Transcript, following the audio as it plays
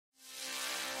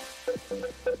Welcome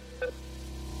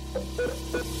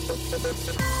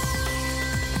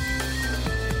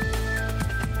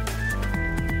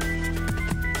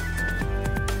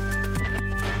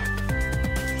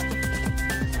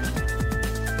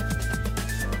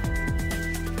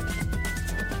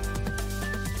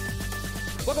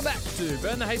back to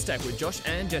Burn the Haystack with Josh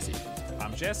and Jesse.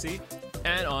 I'm Jesse,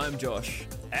 And I'm Josh.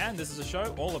 and this is a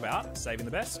show all about saving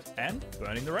the best and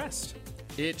burning the rest.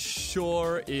 It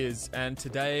sure is. And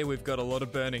today we've got a lot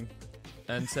of burning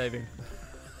and saving.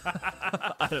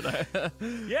 I don't know.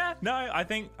 Yeah, no, I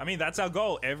mean, that's our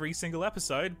goal every single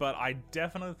episode, but I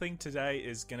definitely think today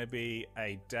is going to be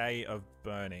a day of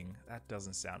burning. That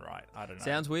doesn't sound right. I don't know.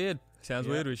 Sounds weird. Sounds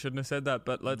weird. We shouldn't have said that,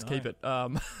 but let's keep it. We're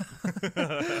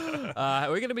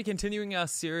going to be continuing our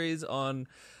series on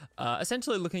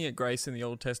essentially looking at grace in the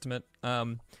Old Testament,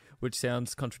 which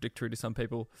sounds contradictory to some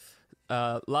people.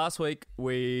 Last week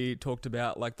we talked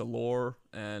about like the law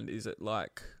and is it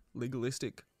like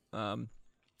legalistic?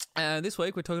 And this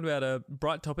week we're talking about a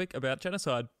bright topic about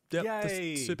genocide. Yep,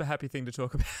 Yay. super happy thing to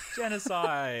talk about.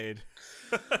 Genocide.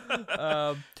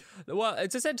 Well,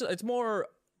 it's essentially, it's more,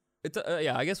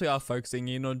 I guess we are focusing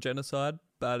in on genocide,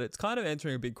 but it's kind of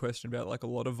answering a big question about like a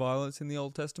lot of violence in the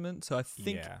Old Testament. So I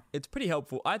think it's pretty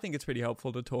helpful. I think it's pretty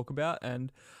helpful to talk about.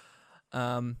 And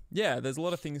there's a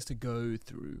lot of things to go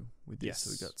through with this. Yes. So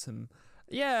we've got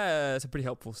some pretty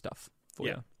helpful stuff for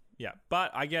you. Yeah,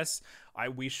 but I guess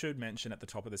we should mention at the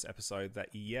top of this episode that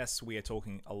yes, we are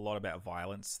talking a lot about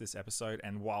violence this episode,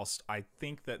 and whilst I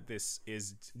think that this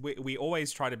is, we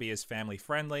always try to be as family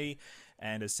friendly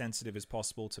and as sensitive as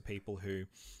possible to people who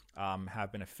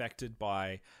have been affected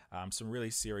by some really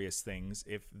serious things.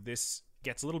 If this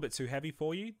gets a little bit too heavy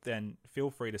for you, then feel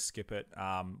free to skip it.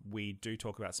 We do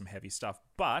talk about some heavy stuff,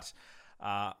 but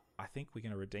I think we're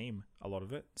going to redeem a lot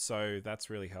of it. So that's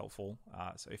really helpful.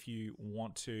 So if you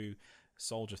want to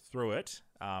soldier through it,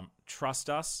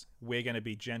 trust us. We're going to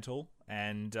be gentle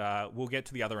and we'll get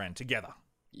to the other end together.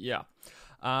 Yeah.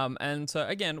 And so,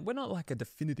 again, we're not like a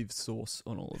definitive source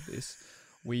on all of this.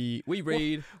 We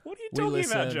read. What are you talking about,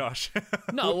 listen. Josh?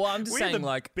 No, well, I'm just We're saying, the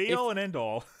like, be all and end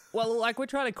all. well, like, we're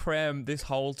trying to cram this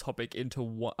whole topic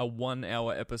into a 1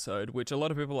 hour episode, which a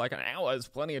lot of people are like, an hour is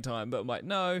plenty of time. But I'm like,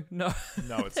 no. No,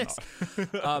 it's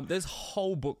not. There's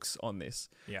whole books on this.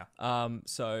 Yeah.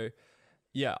 So,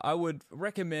 yeah, I would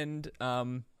recommend.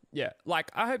 I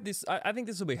hope this. I think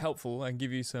this will be helpful and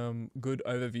give you some good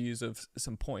overviews of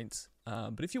some points.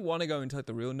 But if you want to go into like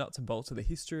the real nuts and bolts of the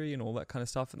history and all that kind of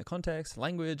stuff, and the context,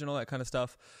 language, and all that kind of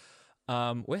stuff,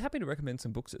 we're happy to recommend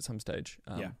some books at some stage.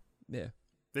 Yeah.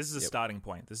 This is a starting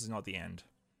point. This is not the end.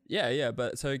 Yeah.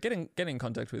 But so get in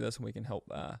contact with us, and we can help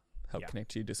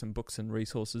connect you to some books and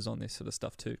resources on this sort of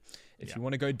stuff too, if you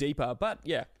want to go deeper. But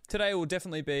yeah, today will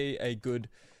definitely be a good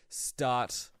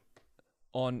start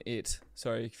on it.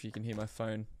 Sorry if you can hear my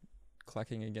phone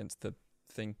clacking against the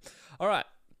thing. All right.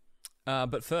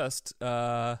 But first,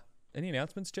 any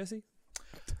announcements, Jesse?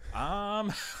 I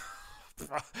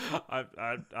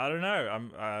don't know.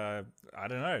 I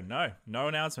don't know. No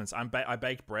announcements. I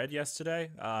baked bread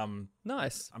yesterday.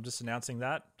 Nice. I'm just announcing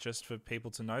that just for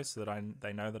people to know, so that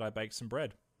they know that I baked some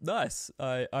bread. Nice.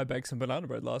 I baked some banana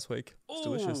bread last week. It's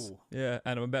delicious. Ooh. Yeah,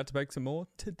 and I'm about to bake some more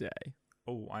today.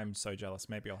 Oh, I'm so jealous.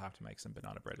 Maybe I'll have to make some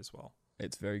banana bread as well.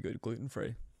 It's very good,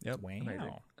 gluten-free. Yep. Wow.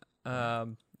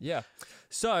 Amazing. Yeah.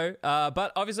 So,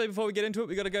 but obviously before we get into it,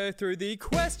 we got to go through the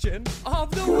question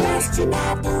of the week,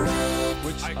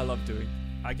 which I love doing.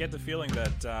 I get the feeling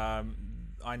that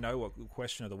I know what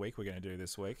question of the week we're going to do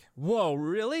this week. Whoa,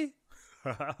 really?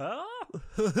 Oh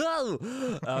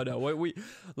no! We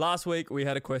last week we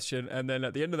had a question, and then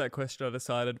at the end of that question, I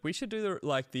decided we should do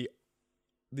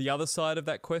the other side of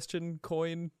that question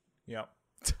coin. Yep.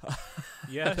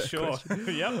 Yeah, sure.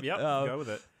 Yep. Go with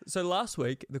it. So last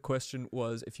week the question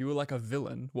was, if you were like a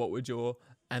villain, what would your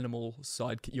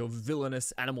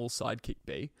villainous animal sidekick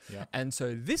be? Yeah. And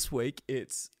so this week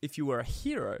it's, if you were a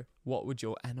hero, what would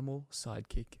your animal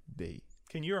sidekick be?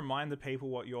 Can you remind the people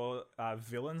what your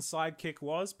villain sidekick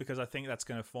was? Because I think that's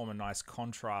going to form a nice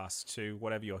contrast to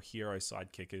whatever your hero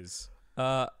sidekick is.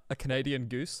 A Canadian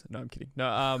goose? No, I'm kidding.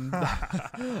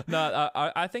 No,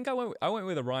 I think I went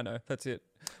with a rhino. That's it.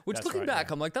 Which, That's looking right, back,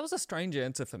 yeah. I'm like, that was a strange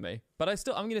answer for me. But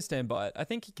I'm going to stand by it. I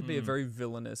think he could be a very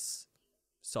villainous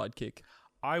sidekick.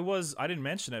 I didn't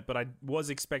mention it, but I was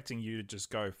expecting you to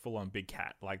just go full on big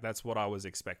cat. Like, that's what I was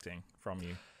expecting from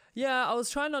you. Yeah, I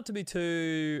was trying not to be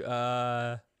too,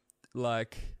 well,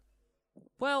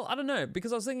 I don't know,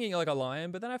 because I was thinking like a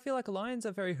lion, but then I feel like lions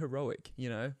are very heroic, you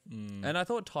know? And I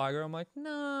thought tiger, I'm like,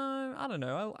 no, I don't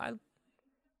know.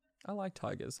 I like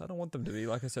tigers. I don't want them to be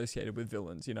like associated with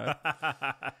villains, you know?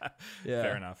 Yeah.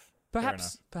 Fair enough.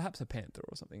 Perhaps a panther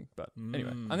or something. But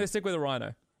anyway, I'm going to stick with a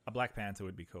rhino. A black panther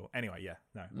would be cool. Anyway, yeah.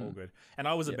 No, all good. And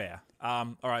I was a bear.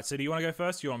 All right, so do you want to go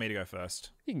first? Or do you want me to go first?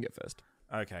 You can go first.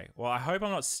 Okay. Well, I hope I'm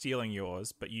not stealing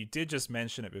yours, but you did just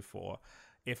mention it before.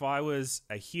 If I was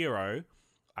a hero,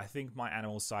 I think my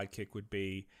animal sidekick would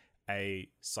be a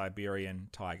Siberian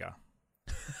tiger.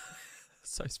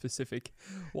 So specific.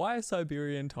 Why a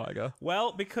Siberian tiger?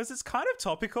 Well, because it's kind of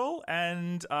topical,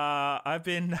 and I've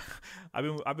been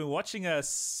watching a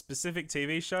specific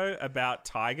TV show about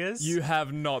tigers. You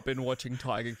have not been watching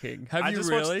Tiger King, have you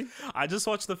really? I just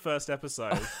watched the first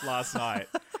episode last night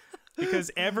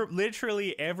because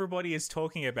literally everybody is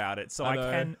talking about it. So I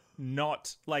can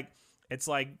not it's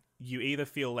like you either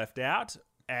feel left out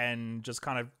and just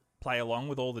kind of play along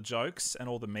with all the jokes and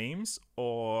all the memes,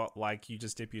 or like you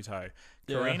just dip your toe.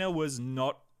 Yeah. Karina was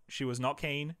not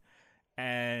keen,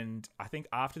 and I think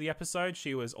after the episode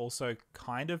she was also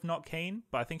kind of not keen,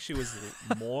 but I think she was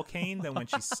more keen than when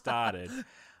she started.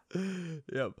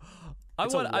 Yep. I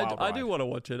do want to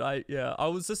watch it. I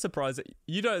was just surprised that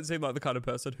you don't seem like the kind of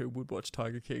person who would watch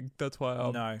Tiger King. That's why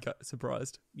I'm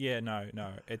surprised. Yeah, no,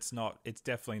 it's not. It's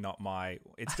definitely not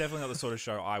the sort of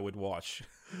show I would watch.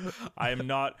 I'm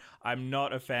not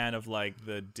a fan of like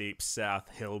the deep South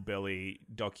hillbilly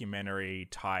documentary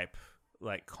type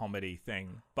like comedy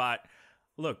thing. But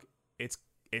look, it's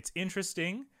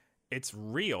interesting. It's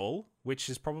real, which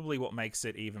is probably what makes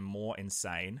it even more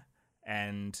insane.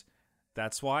 And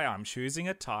that's why I'm choosing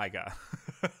a tiger.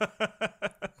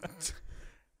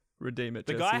 Redeem it.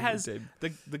 The guy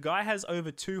has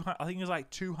over 200. I think there's like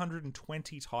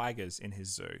 220 tigers in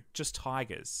his zoo. Just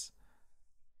tigers.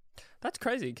 That's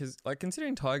crazy because, like,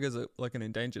 considering tigers are like an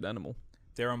endangered animal,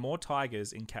 there are more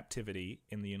tigers in captivity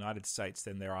in the United States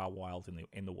than there are wild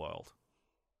in the world.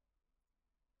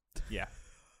 Yeah.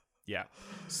 Yeah.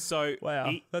 So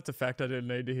wow, that's a fact I didn't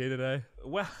need to hear today.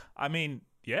 Well, I mean,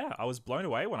 yeah, I was blown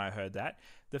away when I heard that.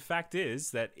 The fact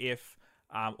is that if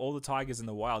all the tigers in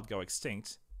the wild go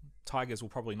extinct, tigers will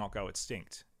probably not go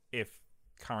extinct if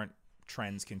current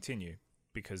trends continue,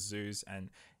 because zoos and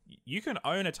you can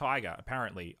own a tiger.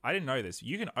 Apparently, I didn't know this.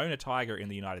 You can own a tiger in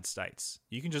the United States.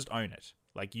 You can just own it.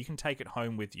 Like, you can take it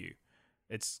home with you.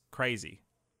 It's crazy.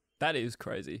 That is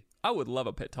crazy. I would love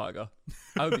a pet tiger.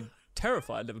 I would be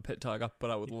terrified of a pet tiger,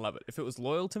 but I would love it. If it was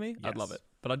loyal to me, I'd love it.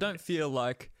 But I don't feel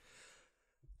like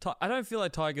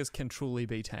tigers can truly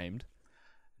be tamed.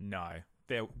 No,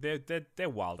 they're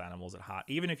wild animals at heart.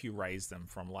 Even if you raise them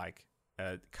from like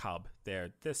a cub,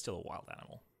 they're still a wild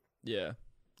animal. Yeah,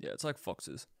 it's like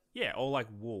foxes. Yeah, or like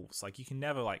wolves. Like, you can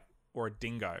never or a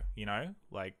dingo. You know,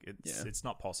 like it's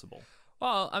not possible.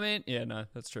 Well, I mean, yeah, no,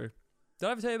 that's true. Did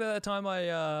I ever tell you about that time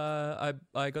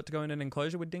I got to go in an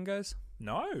enclosure with dingoes?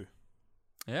 No.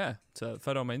 Yeah, it's a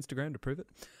photo on my Instagram to prove it.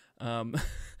 No,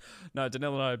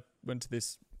 Danelle and I went to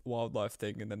this wildlife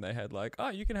thing, and then they had like, oh,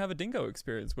 you can have a dingo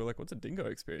experience. We're like, what's a dingo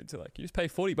experience? They're like, you just pay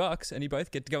 $40 and you both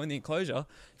get to go in the enclosure,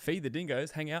 feed the dingoes,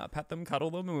 hang out, pat them,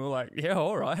 cuddle them, and we were like, yeah,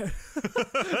 all right.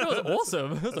 It was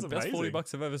awesome. It was the best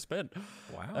 $40 I've ever spent.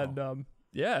 Wow. And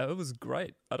yeah, it was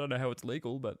great. I don't know how it's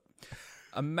legal, but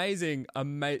amazing.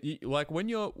 Like when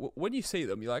you see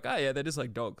them, you're like, oh yeah, they're just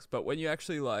like dogs. But when you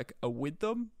actually like are with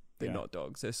them, they're not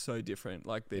dogs. They're so different.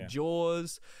 Like their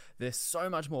jaws, they're so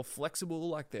much more flexible.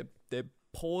 Like their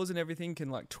paws and everything can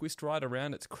like twist right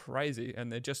around. It's crazy,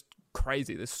 and they're just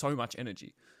crazy. There's so much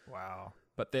energy. Wow.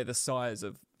 But they're the size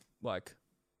of like,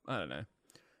 I don't know,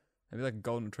 maybe like a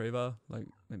golden retriever. Like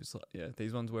maybe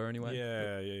these ones were anyway.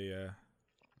 Yeah.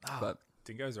 But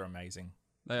dingoes are amazing.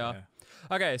 They are.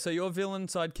 Yeah. Okay, so your villain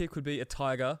sidekick would be a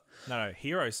tiger. No,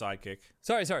 hero sidekick.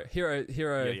 Sorry. Hero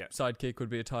sidekick would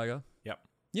be a tiger. Yep.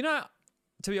 You know,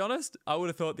 to be honest, I would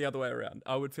have thought the other way around.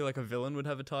 I would feel like a villain would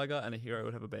have a tiger and a hero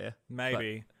would have a bear.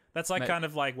 Maybe. That's like kind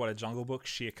of like what a Jungle Book,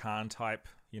 Shere Khan type.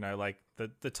 You know, like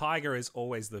the tiger is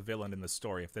always the villain in the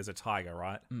story if there's a tiger,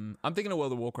 right? I'm thinking of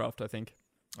World of Warcraft, I think.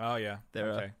 Oh, yeah.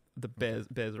 The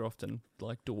bears are often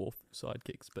like dwarf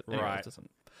sidekicks, but anyway, it doesn't.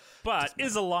 But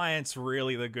is Alliance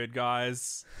really the good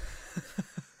guys?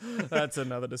 That's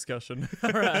another discussion.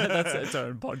 All right, that's its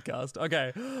own podcast.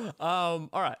 Okay. All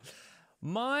right.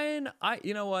 Mine,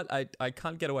 you know what? I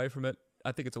can't get away from it.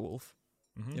 I think it's a wolf.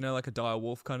 Mm-hmm. You know, like a dire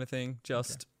wolf kind of thing.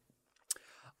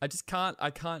 I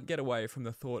can't get away from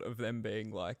the thought of them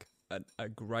being like a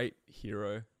great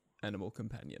hero animal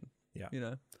companion. Yeah. You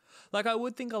know? Like I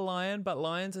would think a lion, but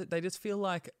lions, they just feel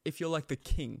like if you're like the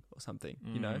king or something,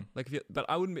 you know? Like but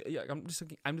I wouldn't be,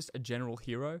 I'm just a general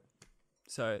hero.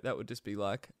 So that would just be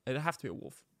like, it'd have to be a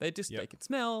wolf. They can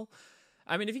smell.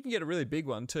 I mean, if you can get a really big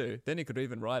one too, then you could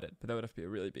even ride it, but that would have to be a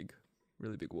really big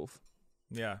wolf.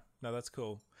 Yeah, no, that's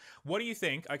cool. What do you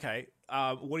think? Okay,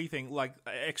 what do you think? Like,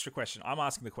 extra question. I'm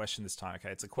asking the question this time.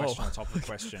 Okay, it's a question on top of the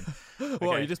question. Okay.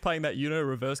 Well, you're just playing that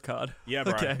reverse card. Yeah,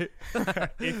 bro. Okay.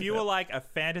 If you were like a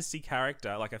fantasy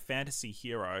character, like a fantasy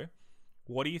hero,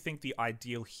 what do you think the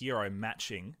ideal hero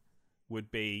matching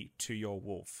would be to your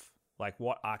wolf? Like,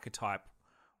 what archetype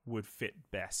would fit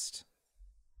best?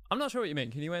 I'm not sure what you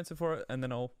mean. Can you answer for it, and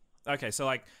then I'll... Okay, so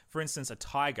like, for instance, a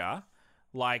tiger.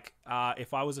 Like,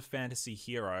 if I was a fantasy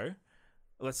hero,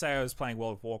 let's say I was playing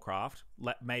World of Warcraft,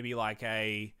 maybe like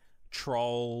a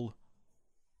troll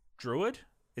druid.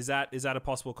 Is that a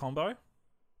possible combo?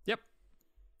 Yep.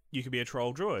 You could be a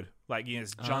troll druid. Like, you know,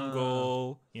 it's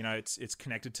jungle, you know, it's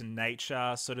connected to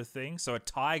nature sort of thing. So a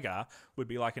tiger would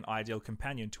be like an ideal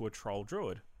companion to a troll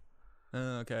druid.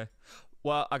 Okay.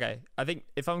 Well, okay. I think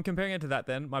if I'm comparing it to that,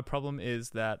 then my problem is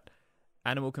that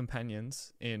animal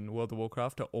companions in World of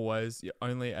Warcraft are always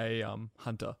only a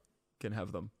hunter can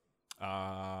have them.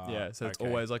 Yeah, so it's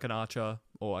always like an archer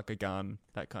or like a gun,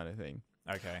 that kind of thing.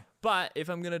 Okay. But if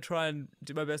I'm going to try and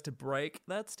do my best to break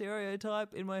that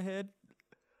stereotype in my head,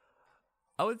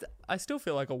 I still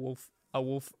feel like a wolf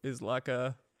is like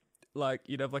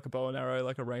you'd have like a bow and arrow,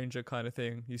 like a ranger kind of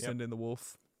thing. You send in the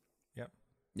wolf. Yep.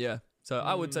 Yeah. So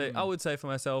I would say for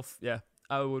myself, yeah,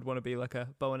 I would want to be like a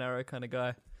bow and arrow kind of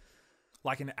guy.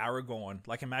 Like an Aragorn.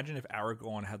 Like, imagine if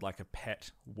Aragorn had like a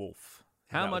pet wolf.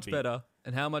 How much better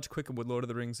and how much quicker would Lord of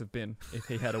the Rings have been if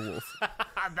he had a wolf?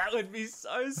 That would be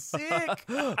so sick.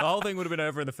 The whole thing would have been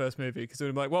over in the first movie because it would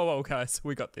have been like, whoa, guys,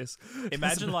 we got this.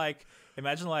 Imagine like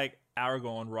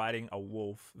Aragorn riding a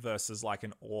wolf versus like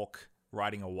an orc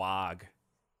riding a warg.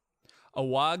 A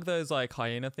warg, those like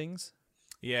hyena things?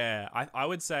 Yeah, I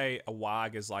would say a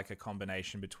warg is like a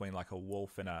combination between like a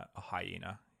wolf and a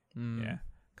hyena. Yeah.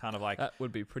 Kind of like... That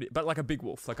would be pretty... But like a big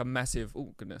wolf, like a massive...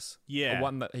 Oh, goodness. Yeah. A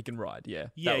one that he can ride, yeah.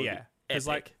 Yeah. Because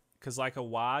like a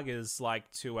warg is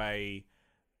like to a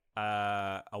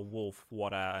wolf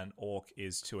what an orc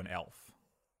is to an elf.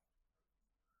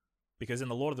 Because in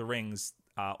the Lord of the Rings,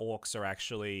 orcs are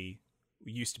actually...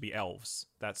 used to be elves.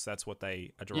 That's what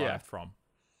they are derived from.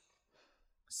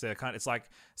 So it's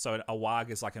like... So a warg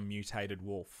is like a mutated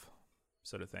wolf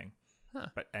sort of thing. Huh.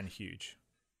 And huge.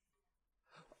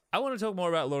 I want to talk more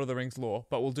about Lord of the Rings lore,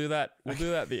 but we'll do that. We'll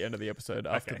do that at the end of the episode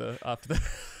after the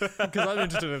because I'm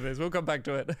interested in this. We'll come back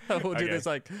to it. We'll do this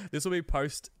this will be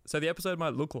post. So the episode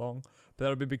might look long, but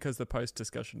that'll be because the post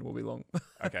discussion will be long.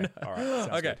 Okay. All right.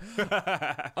 Sounds good.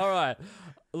 All right.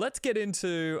 Let's get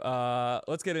into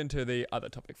the other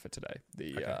topic for today.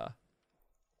 The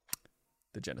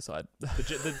genocide.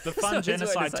 The fun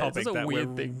genocide topic that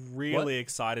we're really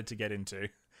excited to get into.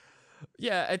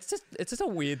 Yeah, it's just a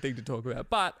weird thing to talk about.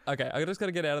 But okay, I just got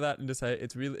to get out of that and just say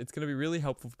it's going to be really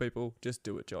helpful for people. Just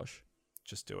do it, Josh.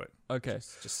 Just do it. Okay.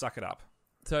 Just suck it up.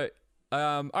 So,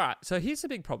 all right. So here's the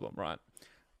big problem, right?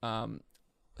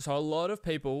 So a lot of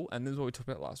people, and this is what we talked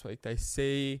about last week, they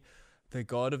see the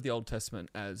God of the Old Testament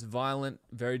as violent,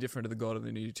 very different to the God of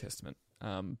the New Testament.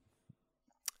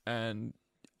 And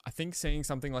I think seeing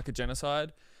something like a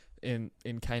genocide in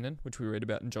Canaan, which we read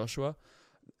about in Joshua,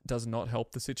 does not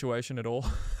help the situation at all.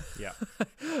 Yeah.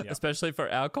 Especially for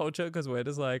our culture, because we're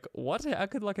just like, what? How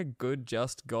could like a good,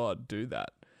 just God do that?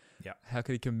 Yeah. How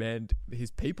could he command his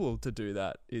people to do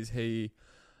that? Is he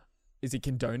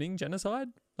condoning genocide?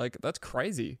 Like, that's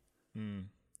crazy. And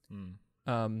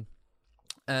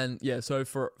yeah, so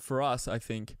for us, I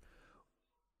think,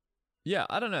 yeah,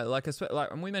 I don't know, like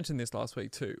and we mentioned this last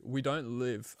week too. We don't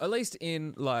live, at least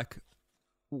in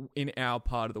our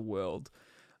part of the world,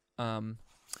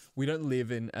 we don't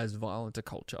live in as violent a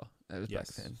culture as back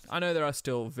then. I know there are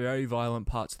still very violent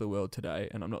parts of the world today,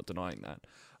 and I'm not denying that.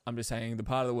 I'm just saying the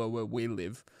part of the world where we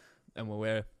live and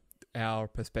where our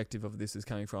perspective of this is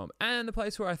coming from, and the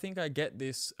place where I think I get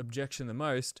this objection the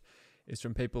most is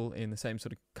from people in the same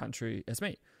sort of country as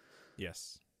me.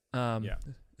 Yes.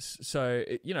 So,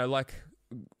 like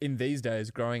in these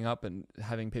days, growing up and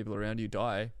having people around you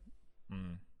die,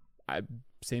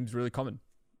 seems really common.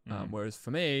 Whereas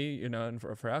for me, and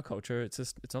for our culture, it's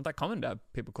not that common to have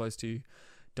people close to you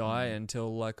die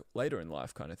until like later in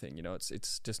life, kind of thing.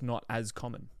 It's just not as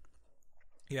common.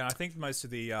 Yeah, I think most of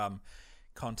the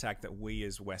contact that we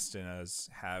as Westerners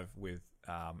have with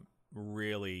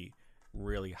really,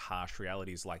 really harsh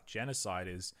realities like genocide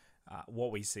is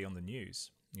what we see on the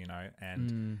news.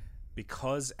 And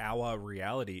because our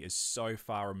reality is so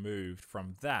far removed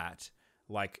from that,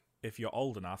 like, if you're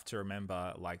old enough to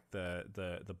remember, like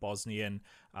the Bosnian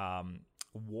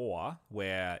war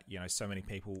where, so many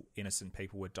people, innocent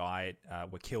people were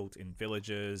killed in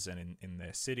villages and in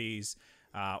their cities,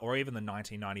 or even the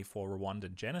 1994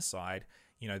 Rwandan genocide,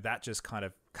 that just kind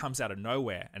of comes out of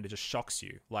nowhere and it just shocks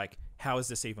you. Like, how is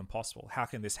this even possible? How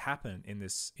can this happen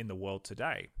in the world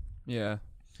today? Yeah.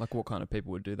 Like, what kind of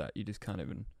people would do that? You just can't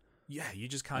even... Yeah, you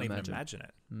just can't even imagine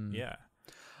it. Yeah.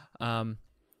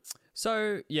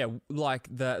 So, yeah, like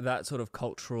that sort of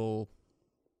cultural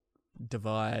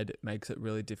divide makes it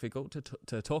really difficult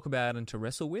to talk about and to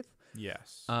wrestle with.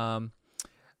 Yes. And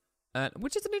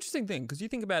which is an interesting thing, because you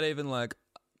think about even like,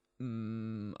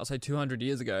 I'll say 200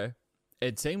 years ago,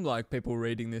 it seemed like people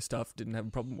reading this stuff didn't have a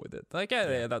problem with it. Like,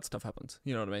 yeah, that stuff happens.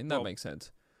 You know what I mean? That makes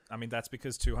sense. I mean, that's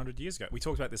because 200 years ago, we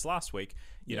talked about this last week,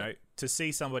 you know, to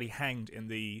see somebody hanged in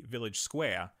the village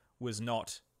square was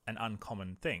not an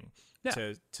uncommon thing.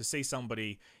 Yeah. To see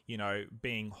somebody,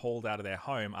 being hauled out of their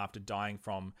home after dying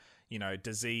from,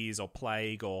 disease or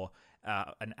plague or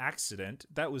an accident,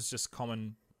 that was just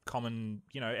common,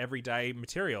 everyday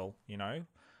material,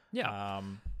 Yeah.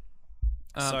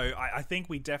 So I think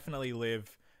we definitely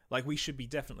live, like, we should be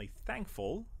definitely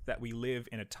thankful that we live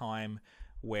in a time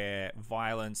where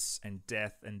violence and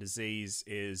death and disease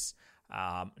is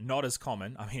not as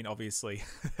common. I mean, obviously,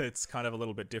 it's kind of a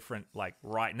little bit different, like,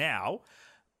 right now.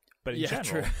 But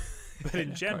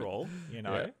in general,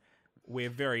 we're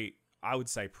very, I would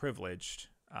say, privileged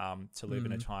to live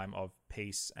in a time of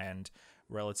peace and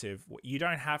relative. You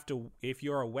don't have to, if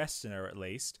you're a Westerner at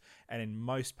least, and in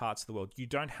most parts of the world, you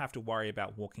don't have to worry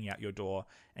about walking out your door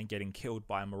and getting killed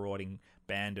by a marauding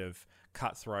band of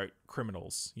cutthroat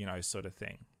criminals, sort of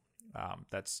thing.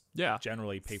 That's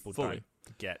generally people don't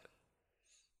get.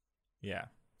 Yeah,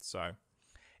 so...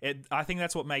 I think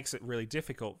that's what makes it really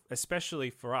difficult,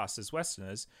 especially for us as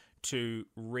Westerners, to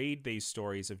read these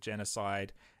stories of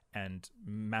genocide and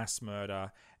mass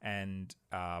murder and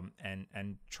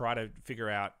try to figure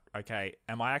out, okay,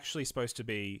 am I actually supposed to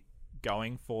be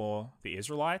going for the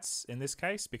Israelites in this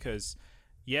case? Because,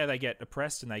 yeah, they get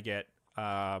oppressed and they get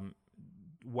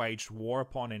waged war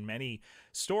upon in many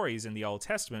stories in the Old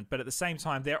Testament, but at the same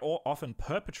time, they're all often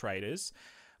perpetrators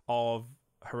of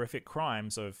horrific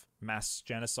crimes of mass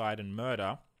genocide and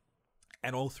murder,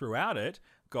 and all throughout it,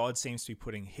 God seems to be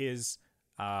putting his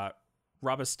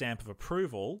rubber stamp of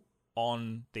approval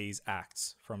on these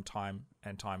acts from time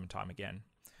and time again.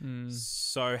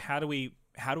 So how do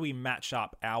we match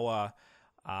up our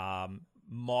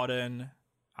modern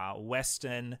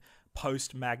Western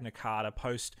post Magna Carta,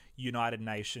 post United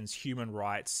Nations human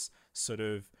rights sort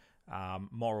of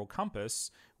moral compass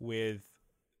with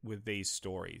these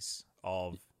stories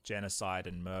of genocide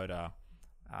and murder?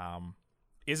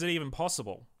 Is it even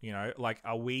possible? Like,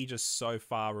 are we just so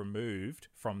far removed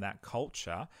from that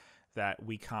culture that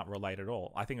we can't relate at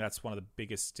all? I think that's one of the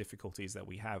biggest difficulties that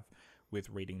we have with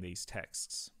reading these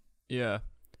texts. Yeah.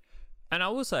 And I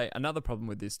will say another problem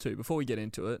with this too, before we get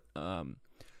into it,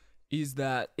 is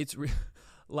that it's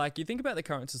like, you think about the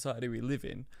current society we live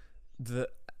in,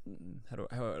 how do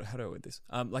I word this?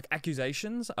 Like,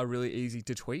 accusations are really easy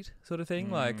to tweet, sort of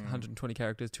thing. Like 120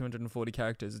 characters, 240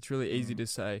 characters. It's really easy to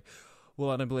say, well,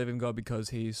 I don't believe in God because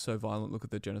he's so violent. Look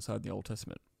at the genocide in the Old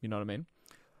Testament. You know what I mean?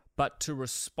 But to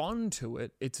respond to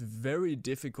it, it's very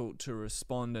difficult to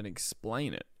respond and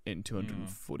explain it in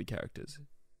 240 characters.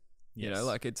 Yes.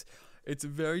 Like, it's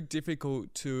very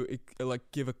difficult to like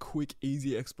give a quick,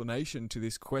 easy explanation to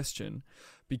this question,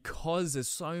 because there's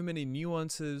so many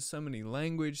nuances, so many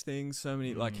language things, so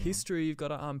many like history you've got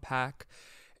to unpack.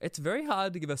 It's very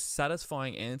hard to give a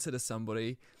satisfying answer to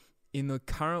somebody in the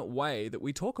current way that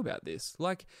we talk about this.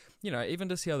 Like, even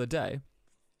just the other day,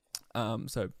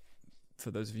 so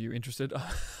for those of you interested,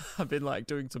 I've been like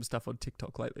doing some stuff on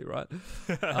TikTok lately, right?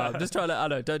 Just trying to, I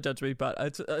know, don't judge me, but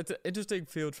it's an interesting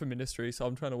field for ministry. So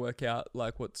I'm trying to work out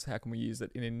like how can we use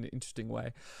it in an interesting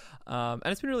way. And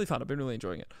it's been really fun. I've been really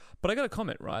enjoying it, but I got a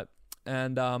comment, right?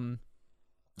 And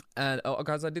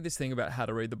guys, I did this thing about how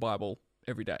to read the Bible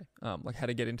every day, like how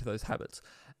to get into those habits.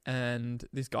 And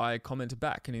this guy commented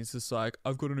back, and he's just like,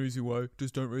 I've got an easy way.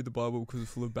 Just don't read the Bible because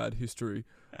it's full of bad history.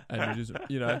 And you just,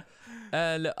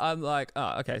 And I'm like,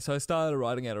 oh, okay. So I started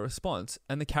writing out a response,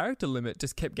 and the character limit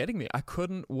just kept getting me. I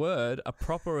couldn't word a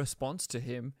proper response to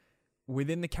him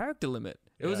within the character limit.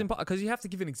 It was impossible, because you have to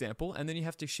give an example, and then you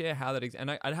have to share how that,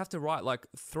 and I'd have to write like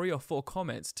 3 or 4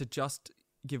 comments to just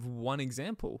give one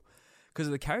example, because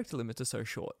the character limits are so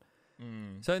short.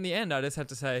 So in the end, I just had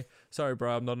to say, sorry,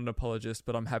 bro, I'm not an apologist,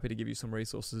 but I'm happy to give you some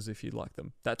resources if you'd like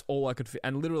them. That's all I could fit.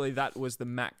 And literally that was the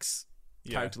max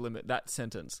character limit, that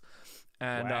sentence.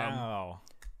 And wow.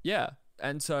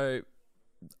 And so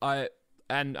I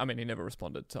mean, he never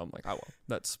responded. So I'm like, oh, well,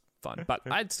 that's fine. But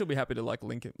I'd still be happy to like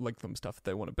link them stuff if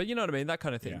they wanted. But you know what I mean? That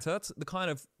kind of thing. Yeah. So that's the kind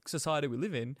of society we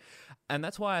live in. And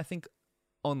that's why I think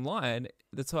online,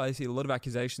 that's why I see a lot of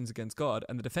accusations against God,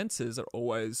 and the defenses are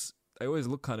always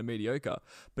look kind of mediocre.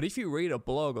 But if you read a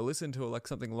blog or listen to like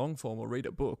something long form or read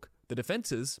a book, the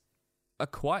defenses are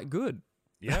quite good.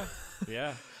 Yeah,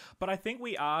 yeah. But I think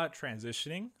we are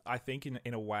transitioning. I think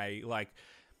in a way, like,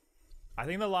 I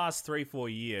think the last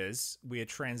 3-4 years, we are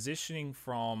transitioning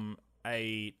from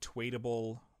a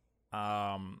tweetable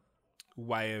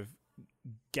way of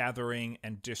gathering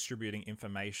and distributing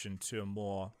information to a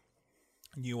more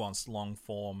nuanced, long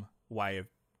form way of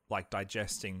like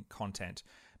digesting content.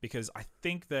 Because I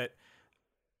think that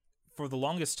for the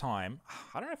longest time,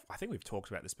 I think we've talked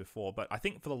about this before, but I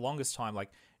think for the longest time,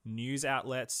 like news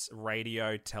outlets,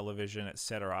 radio, television,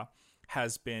 etc.,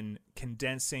 has been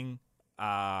condensing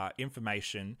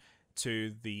information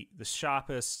to the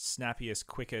sharpest, snappiest,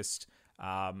 quickest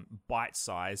bite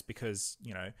size, because,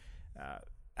 you know,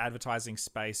 advertising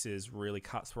space is really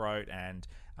cutthroat and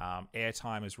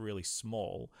airtime is really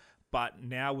small. But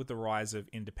now with the rise of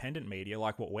independent media,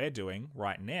 like what we're doing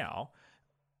right now,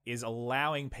 is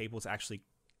allowing people to actually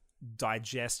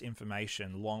digest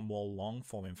information, more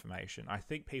long-form information. I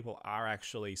think people are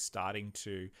actually starting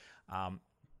to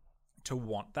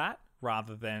want that,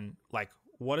 rather than like,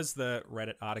 what does the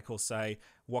Reddit article say?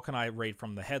 What can I read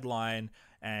from the headline?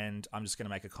 And I'm just going to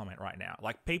make a comment right now.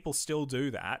 Like, people still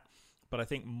do that, but I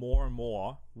think more and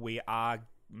more we are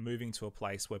moving to a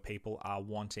place where people are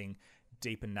wanting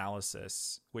deep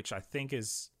analysis, which I think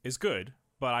is good,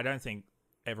 but I don't think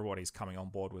everybody's coming on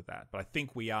board with that. But I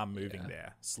think we are moving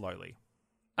there slowly.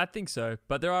 I think so.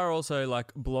 But there are also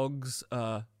like blogs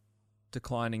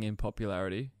declining in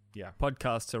popularity. Yeah.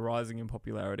 Podcasts are rising in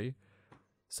popularity.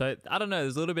 So I don't know,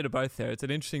 there's a little bit of both there. It's an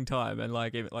interesting time, and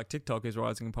like even like TikTok is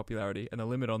rising in popularity, and the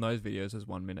limit on those videos is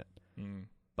 1 minute.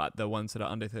 But the ones that are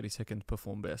under 30 seconds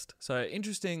perform best. So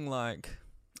interesting, like,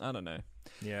 I don't know.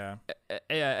 Yeah.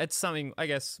 Yeah, it's something, I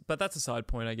guess, but that's a side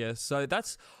point, I guess. So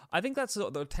I think that's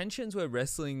the tensions we're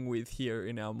wrestling with here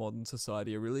in our modern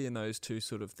society are really in those two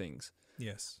sort of things.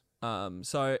 Yes.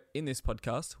 So in this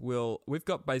podcast, we've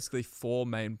got basically 4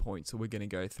 main points that we're going to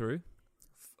go through.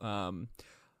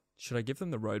 Should I give them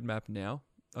the roadmap now?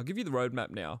 I'll give you the roadmap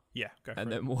now. Yeah, go for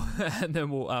and it. Then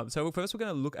we'll so first we're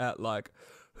going to look at like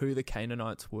who the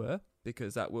Canaanites were,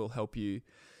 because that will help you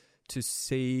to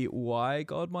see why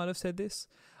God might have said this.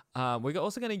 We're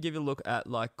also going to give you a look at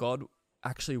like God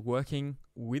actually working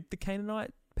with the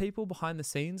Canaanite people behind the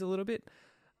scenes a little bit.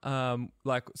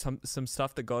 Like some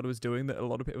stuff that God was doing that a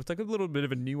lot of people, it's like a little bit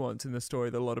of a nuance in the story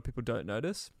that a lot of people don't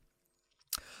notice.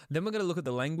 Then we're going to look at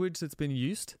the language that's been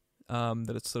used.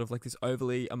 That it's sort of like this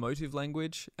overly emotive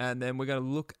language. And then we're going to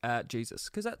look at Jesus,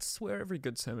 because that's where every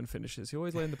good sermon finishes. You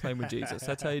always land the plane with Jesus.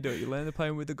 That's how you do it. You land the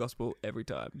plane with the gospel every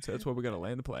time. So that's where we're going to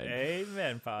land the plane.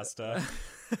 Amen, Pastor.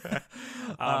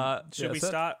 Should we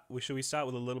start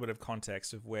with a little bit of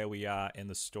context of where we are in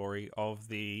the story of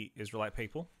the Israelite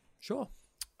people? Sure.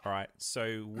 All right.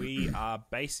 So we are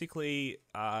basically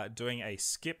doing a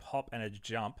skip, hop, and a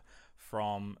jump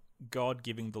from God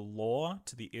giving the law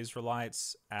to the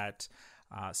Israelites at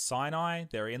Sinai.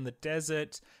 They're in the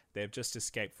desert. They've just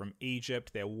escaped from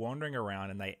Egypt. They're wandering around,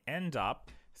 and they end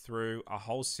up through a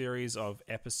whole series of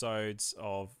episodes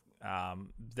of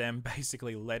them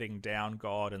basically letting down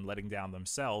God and letting down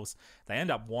themselves. They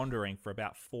end up wandering for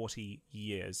about 40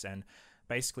 years, and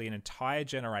basically an entire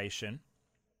generation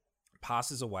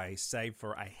passes away, save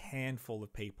for a handful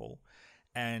of people.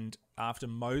 And after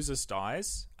Moses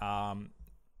dies,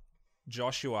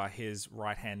 Joshua, his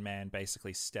right-hand man,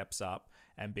 basically steps up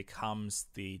and becomes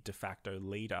the de facto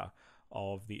leader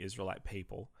of the Israelite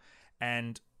people.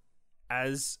 And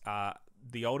as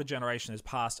the older generation has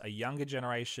passed, a younger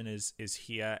generation is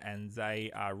here, and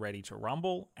they are ready to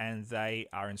rumble, and they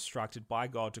are instructed by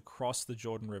God to cross the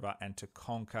Jordan River and to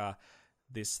conquer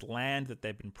this land that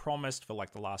they've been promised for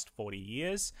like the last 40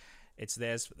 years. It's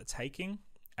theirs for the taking,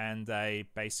 and they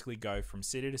basically go from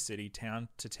city to city, town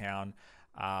to town,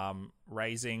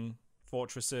 raising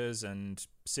fortresses and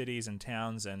cities and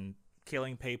towns and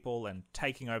killing people and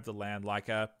taking over the land like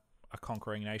a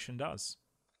conquering nation does.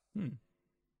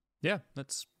 Yeah,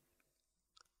 that's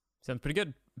sounds pretty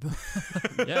good.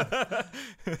 Yeah.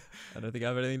 I don't think I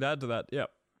have anything to add to that. Yeah.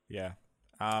 Yeah.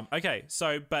 Okay,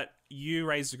 so, but you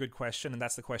raised a good question, and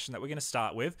that's the question that we're going to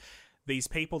start with. These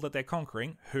people that they're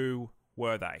conquering, who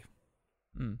were they?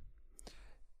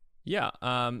 Yeah,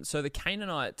 so the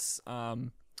Canaanites,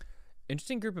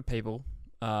 interesting group of people,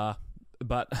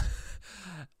 but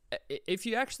if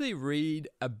you actually read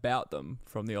about them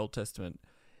from the Old Testament,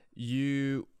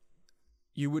 you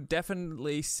you would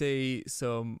definitely see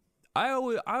some.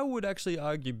 I would actually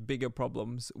argue bigger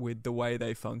problems with the way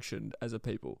they functioned as a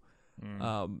people.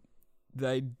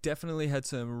 They definitely had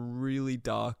some really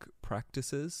dark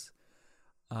practices,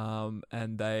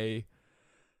 and they,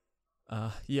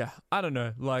 I don't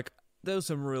know, like there was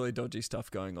some really dodgy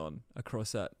stuff going on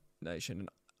across that nation. And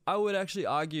I would actually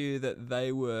argue that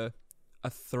they were a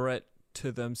threat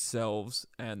to themselves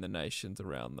and the nations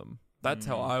around them. That's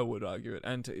how I would argue it,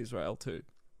 and to Israel too,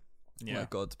 like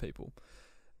God's people.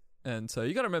 And so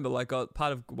you got to remember, like, God,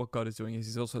 part of what God is doing is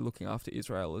He's also looking after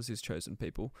Israel as His chosen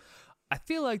people. I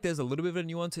feel like there's a little bit of a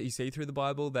nuance that you see through the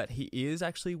Bible that He is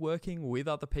actually working with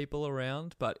other people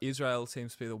around, but Israel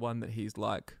seems to be the one that He's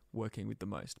like working with the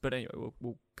most. But anyway,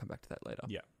 we'll come back to that later.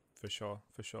 Yeah, for sure.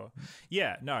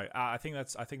 Yeah, no, I think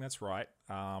that's right.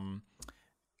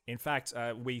 In fact,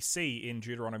 we see in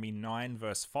Deuteronomy 9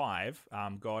 verse 5,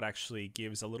 God actually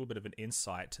gives a little bit of an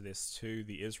insight to this to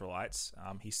the Israelites.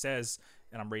 He says,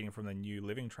 and I'm reading from the New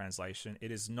Living Translation,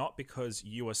 "It is not because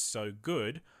you are so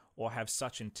good or have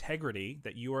such integrity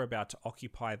that you are about to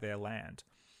occupy their land.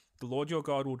 The Lord your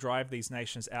God will drive these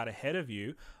nations out ahead of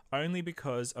you only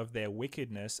because of their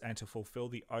wickedness and to fulfill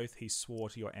the oath He swore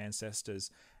to your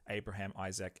ancestors, Abraham,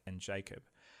 Isaac, and Jacob."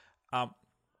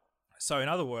 So in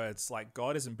other words, like,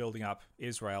 God isn't building up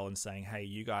Israel and saying, hey,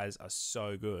 you guys are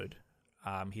so good.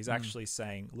 He's actually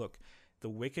saying, look, the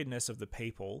wickedness of the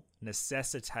people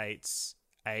necessitates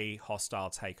a hostile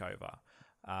takeover,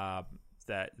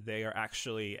 that they are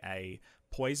actually a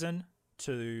poison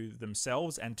to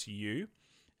themselves and to you.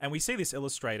 And we see this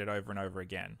illustrated over and over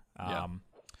again.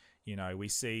 You know, we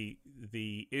see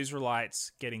the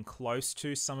Israelites getting close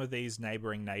to some of these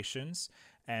neighboring nations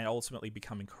and ultimately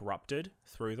becoming corrupted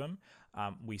through them.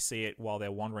 We see it while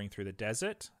they're wandering through the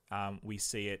desert. We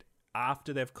see it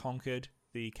after they've conquered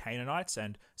the Canaanites.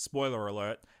 And spoiler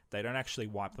alert, they don't actually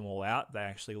wipe them all out. They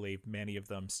actually leave many of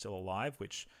them still alive,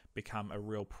 which become a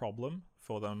real problem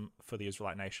for them, for the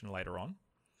Israelite nation later on.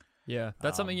 Yeah,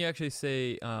 that's something you actually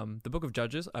see. The Book of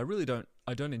Judges. I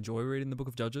don't enjoy reading the Book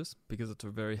of Judges because it's a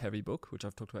very heavy book, which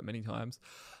I've talked about many times.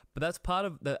 But that's part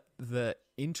of the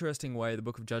interesting way the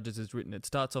Book of Judges is written. It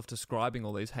starts off describing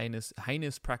all these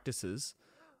heinous practices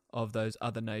of those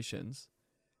other nations,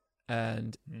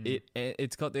 and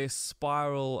it's got this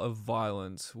spiral of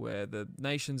violence where the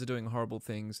nations are doing horrible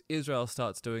things. Israel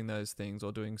starts doing those things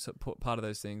or doing part of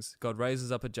those things. God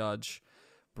raises up a judge,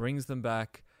 brings them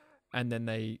back, and then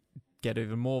they get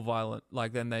even more violent.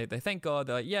 Like, then they thank God,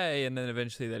 they're like, yay, and then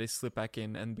eventually they just slip back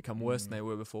in and become worse than they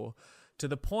were before, to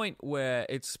the point where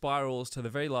it spirals to the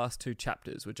very last 2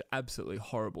 chapters, which are absolutely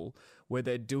horrible, where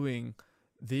they're doing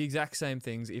the exact same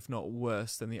things, if not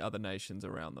worse, than the other nations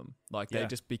around them. Like, they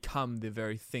just become the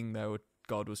very thing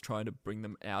God was trying to bring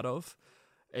them out of.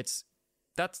 That's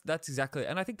exactly,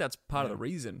 and I think that's part of the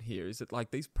reason here, is that,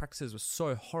 like, these practices were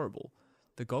so horrible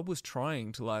that God was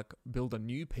trying to, like, build a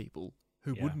new people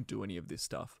who wouldn't do any of this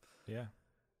stuff. Yeah.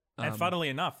 And funnily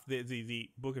enough, the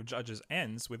Book of Judges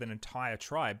ends with an entire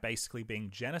tribe basically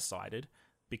being genocided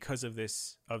because of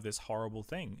this horrible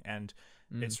thing. And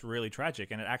it's really tragic.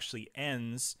 And it actually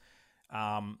ends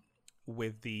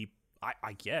with the,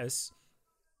 I guess,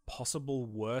 possible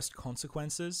worst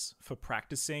consequences for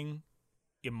practicing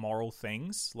immoral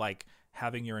things, like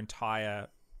having your entire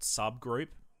subgroup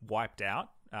wiped out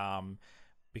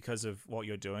because of what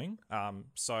you're doing.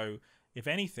 So if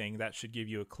anything, that should give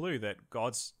you a clue that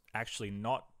God's actually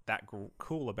not that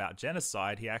cool about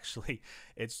genocide. He actually,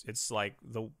 it's like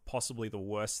possibly the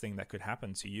worst thing that could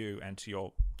happen to you and to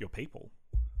your people.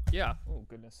 Yeah. Oh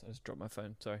goodness, I just dropped my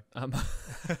phone. Sorry.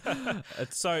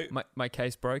 So my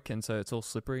case broke, and so it's all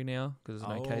slippery now because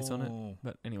there's no case on it.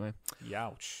 But anyway.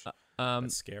 Youch.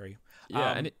 That's scary.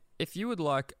 Yeah, and if you would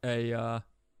like a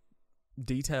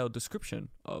detailed description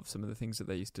of some of the things that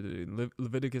they used to do in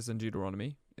Leviticus and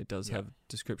Deuteronomy, it does have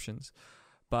descriptions.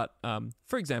 But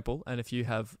for example, and if you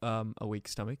have a weak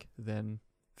stomach, then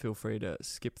feel free to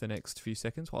skip the next few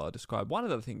seconds while I describe one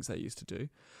of the things they used to do.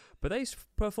 But they used to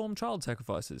perform child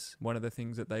sacrifices. One of the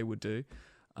things that they would do,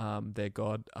 their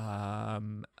god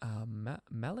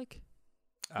Malik?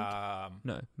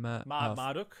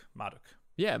 Marduk.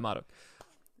 Yeah, Marduk.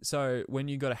 So when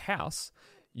you got a house,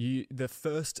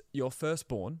 your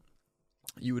firstborn,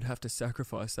 you would have to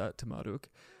sacrifice that to Marduk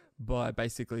by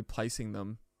basically placing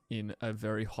them in a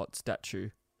very hot statue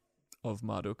of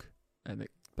Marduk, and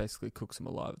it basically cooks them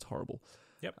alive. It's horrible.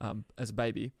 Yep. As a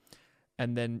baby,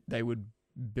 and then they would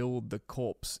build the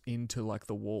corpse into like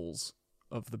the walls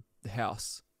of the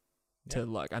house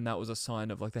and that was a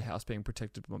sign of like the house being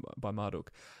protected by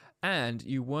Marduk, and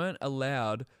you weren't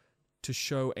allowed to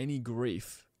show any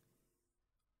grief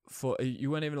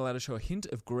you weren't even allowed to show a hint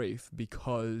of grief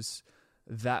because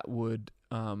that would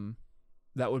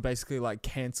basically like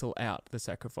cancel out the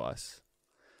sacrifice.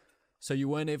 So you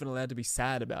weren't even allowed to be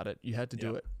sad about it. You had to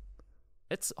do it.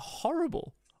 It's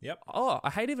horrible. Yep. Oh,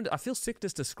 I feel sick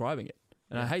just describing it.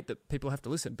 And I hate that people have to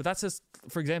listen. But that's just,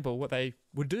 for example, what they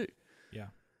would do. Yeah.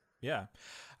 Yeah.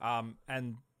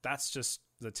 And that's just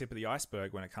the tip of the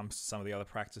iceberg when it comes to some of the other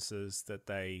practices that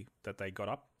they got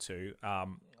up to.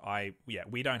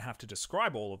 We don't have to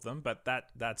describe all of them, but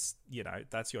that's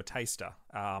your taster.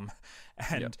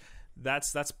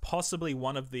 That's possibly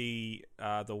one of the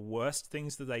worst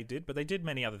things that they did, but they did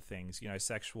many other things.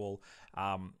 sexual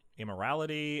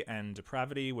immorality and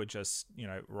depravity were just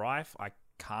rife. I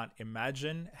can't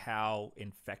imagine how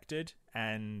infected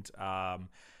and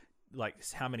like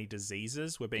how many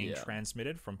diseases were being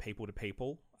transmitted from people to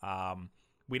people.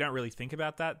 We don't really think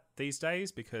about that these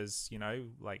days because,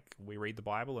 like we read the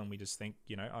Bible and we just think,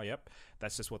 oh, yep,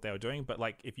 that's just what they were doing. But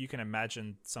like, if you can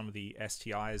imagine some of the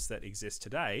STIs that exist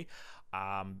today,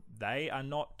 they are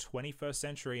not 21st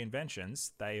century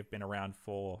inventions. They have been around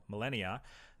for millennia.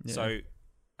 Yeah. So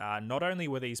not only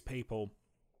were these people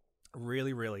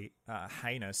really, really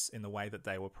heinous in the way that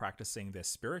they were practicing their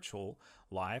spiritual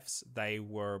lives, they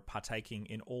were partaking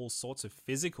in all sorts of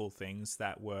physical things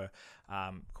that were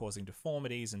causing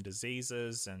deformities and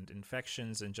diseases and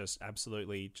infections and just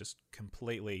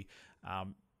completely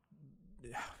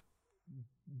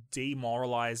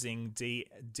demoralizing,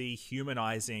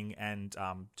 dehumanizing and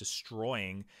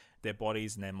destroying their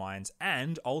bodies and their minds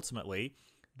and ultimately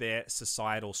their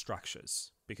societal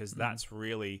structures, because that's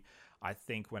really, I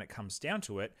think, when it comes down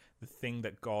to it, the thing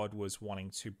that God was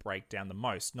wanting to break down the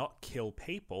most. Not kill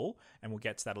people, and we'll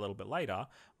get to that a little bit later,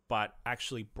 but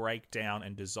actually break down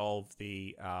and dissolve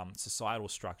the societal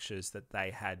structures that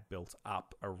they had built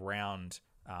up around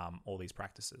all these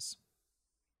practices.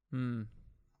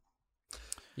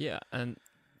 Yeah, and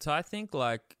so I think,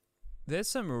 like, there's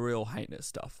some real heinous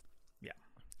stuff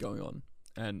going on,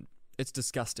 and it's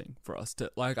disgusting for us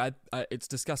to, like, it's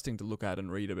disgusting to look at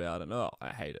and read about, and I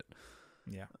hate it.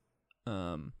 Yeah.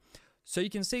 So you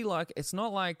can see, like, it's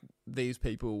not like these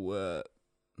people were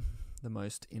the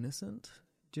most innocent.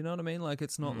 Do you know what I mean? Like,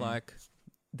 it's not like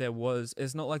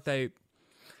it's not like they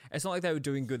were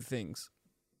doing good things,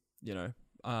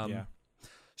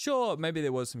 Sure, maybe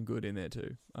there was some good in there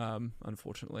too,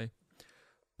 unfortunately.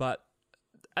 But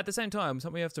at the same time,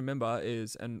 something we have to remember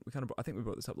is, and I think we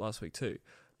brought this up last week too,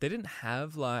 they didn't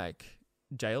have like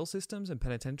jail systems and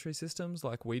penitentiary systems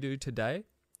like we do today.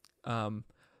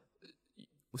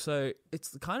 So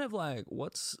it's kind of like,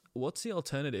 what's the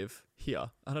alternative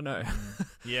here? I don't know.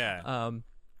 Yeah.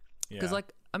 Because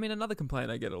like, I mean, another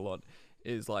complaint I get a lot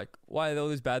is like, why are all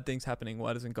these bad things happening?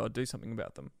 Why doesn't God do something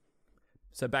about them?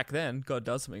 So back then, God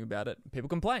does something about it. People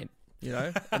complain,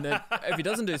 and then if he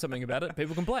doesn't do something about it,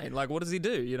 people complain. Like, what does he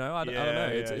do? I don't know.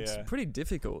 It's pretty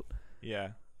difficult.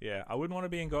 Yeah. Yeah. I wouldn't want to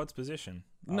be in God's position.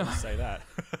 I would say that.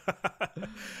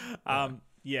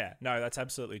 No, that's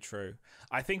absolutely true.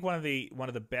 I think one of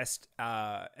the best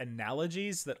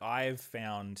analogies that I've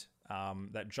found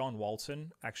that John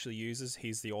Walton actually uses,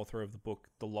 he's the author of the book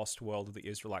The Lost World of the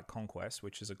Israelite Conquest,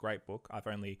 which is a great book. I've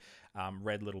only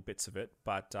read little bits of it,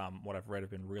 but what I've read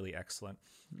have been really excellent.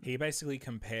 He basically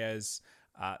compares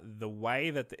the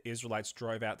way that the Israelites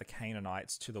drove out the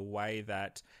Canaanites to the way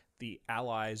that the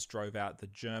Allies drove out the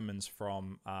Germans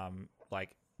from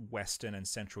like Western and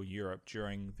Central Europe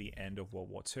during the end of World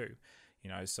War II.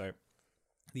 So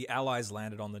the Allies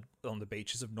landed on the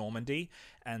beaches of Normandy,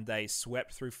 and they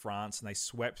swept through France, and they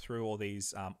swept through all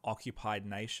these occupied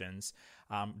nations,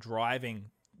 driving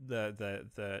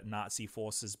the Nazi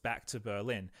forces back to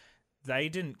Berlin. They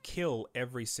didn't kill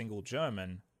every single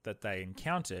German that they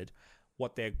encountered.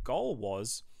 What their goal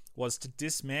was to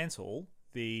dismantle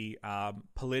the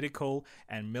political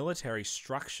and military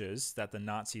structures that the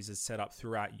Nazis had set up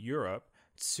throughout Europe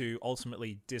to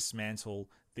ultimately dismantle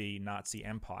the Nazi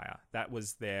empire. That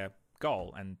was their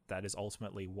goal, and that is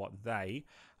ultimately what they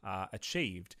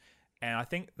achieved. And I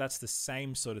think that's the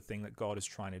same sort of thing that God is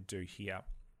trying to do here.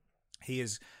 He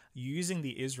is using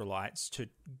the Israelites to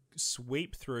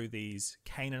sweep through these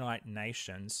Canaanite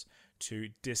nations to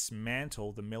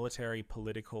dismantle the military,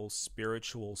 political,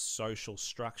 spiritual, social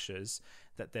structures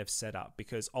that they've set up,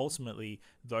 because ultimately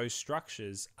those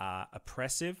structures are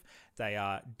oppressive, they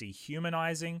are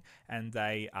dehumanizing, and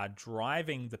they are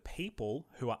driving the people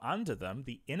who are under them,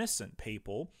 the innocent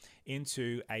people,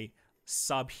 into a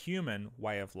subhuman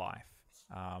way of life.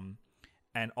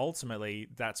 And ultimately,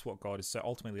 that's what God is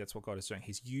doing.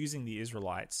 He's using the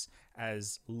Israelites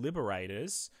as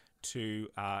liberators to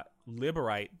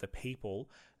liberate the people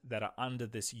that are under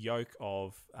this yoke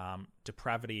of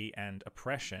depravity and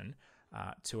oppression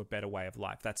to a better way of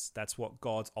life. That's what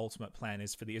God's ultimate plan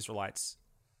is for the Israelites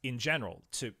in general,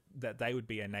 that they would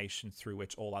be a nation through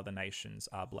which all other nations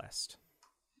are blessed.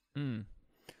 And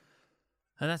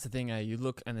that's the thing, you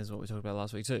look, and this is what we talked about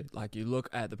last week too, like you look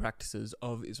at the practices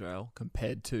of Israel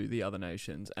compared to the other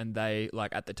nations, and they,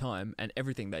 like at the time, and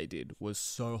everything they did was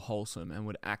so wholesome and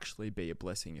would actually be a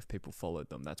blessing if people followed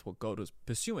them. That's what God was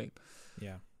pursuing.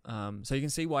 Yeah. So you can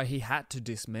see why he had to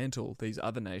dismantle these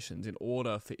other nations in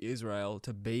order for Israel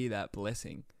to be that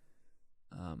blessing.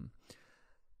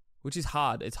 Which is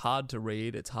hard. It's hard to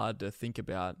read. It's hard to think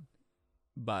about.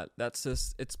 But that's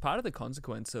just, it's part of the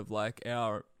consequence of like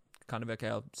our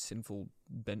sinful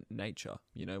bent nature,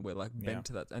 we're like bent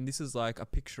to that. And this is like a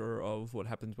picture of what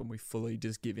happens when we fully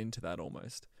just give in to that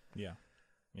almost. Yeah.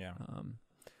 Yeah.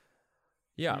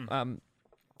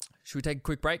 Should we take a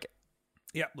quick break?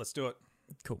 Yeah, let's do it.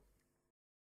 Cool.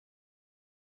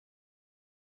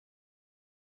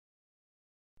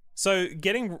 So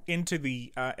getting into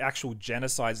the actual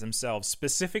genocides themselves,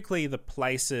 specifically the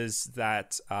places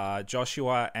that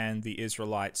Joshua and the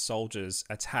Israelite soldiers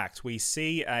attacked, we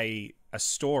see a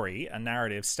story, a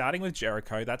narrative, starting with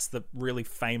Jericho. That's the really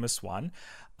famous one.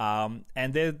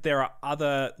 And there are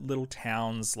other little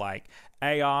towns like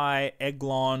Ai,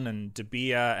 Eglon, and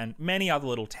Debir, and many other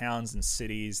little towns and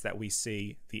cities that we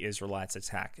see the Israelites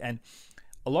attack. And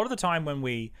a lot of the time when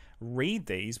we read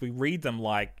these, we read them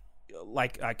like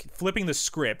flipping the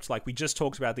script, like we just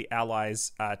talked about the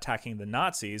Allies attacking the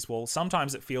Nazis. Well,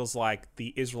 sometimes it feels like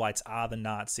the Israelites are the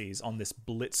Nazis on this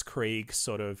blitzkrieg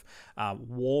sort of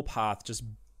warpath, just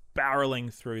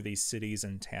barreling through these cities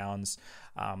and towns,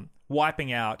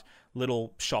 wiping out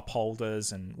little shop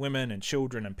holders and women and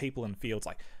children and people in fields,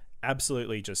 like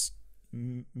absolutely just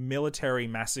military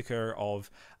massacre of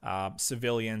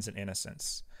civilians and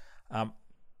innocents.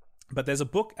 But there's a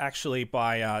book actually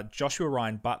by Joshua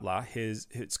Ryan Butler.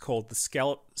 It's called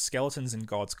The Skeletons in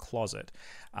God's Closet.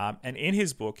 And in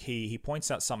his book, he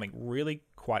points out something really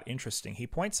quite interesting. He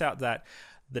points out that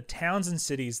the towns and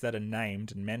cities that are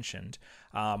named and mentioned,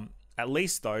 at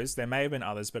least those, there may have been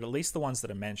others, but at least the ones that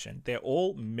are mentioned, they're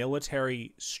all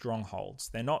military strongholds.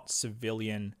 They're not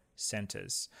civilian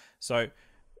centers. So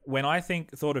when I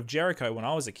thought of Jericho when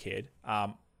I was a kid,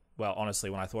 well, honestly,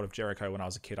 when I thought of Jericho when I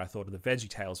was a kid, I thought of the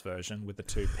VeggieTales version with the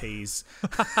two peas,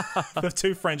 the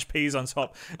two French peas on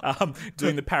top,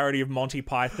 doing the parody of Monty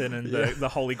Python and the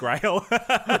Holy Grail.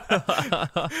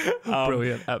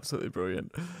 Brilliant, absolutely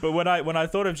brilliant. But when I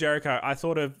thought of Jericho, I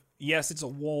thought of, yes, it's a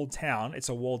walled town, it's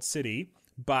a walled city,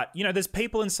 but there's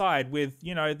people inside with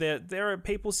there are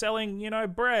people selling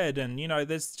bread, and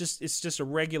it's just a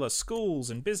regular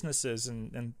schools and businesses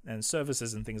and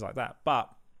services and things like that, but.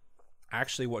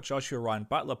 Actually, what Joshua Ryan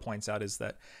Butler points out is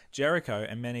that Jericho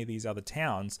and many of these other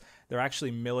towns, they're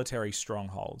actually military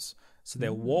strongholds. So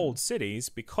they're walled cities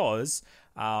because,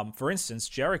 for instance,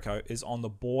 Jericho is on the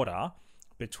border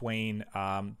between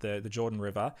the Jordan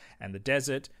River and the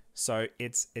desert. So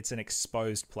it's an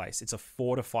exposed place. It's a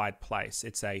fortified place.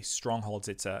 It's a stronghold.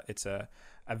 It's a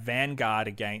vanguard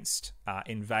against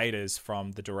invaders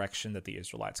from the direction that the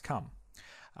Israelites come.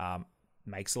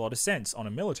 Makes a lot of sense on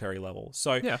a military level.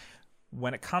 So. Yeah.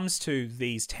 When it comes to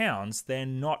these towns, they're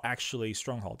not actually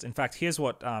strongholds. In fact, here's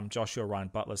what Joshua Ryan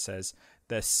Butler says.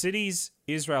 The cities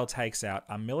Israel takes out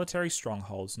are military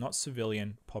strongholds, not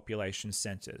civilian population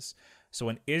centers. So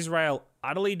when Israel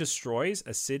utterly destroys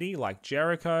a city like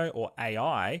Jericho or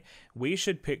Ai, we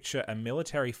should picture a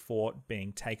military fort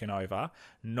being taken over,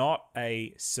 not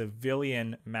a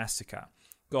civilian massacre.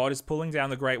 God is pulling down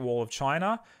the Great Wall of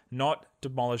China, not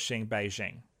demolishing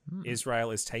Beijing.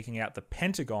 Israel is taking out the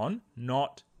Pentagon,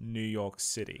 not New York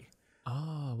City.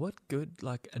 Oh, what good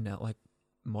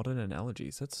modern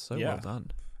analogies. That's so well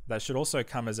done. That should also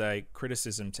come as a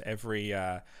criticism to every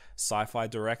sci-fi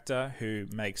director who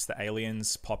makes the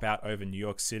aliens pop out over New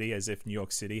York City as if New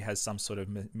York City has some sort of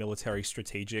military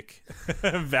strategic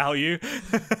value.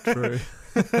 True.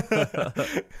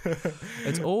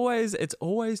 It's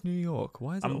always New York.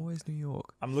 Why is it always New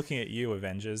York? I'm looking at you,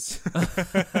 Avengers.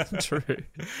 True.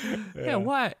 Yeah.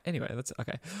 Why? Anyway, that's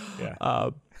okay. Yeah.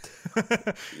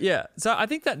 Yeah. So I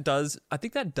think that does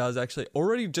actually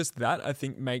already just that I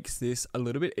think makes this a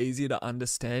little bit easier to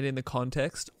understand in the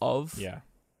context of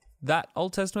that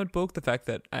Old Testament book. The fact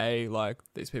that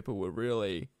these people were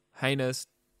really heinous,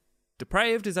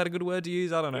 depraved. Is that a good word to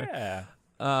use? I don't know.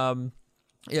 Yeah.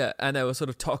 Yeah, and they were sort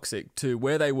of toxic to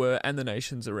where they were and the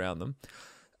nations around them.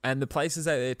 and the places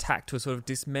that they attacked were sort of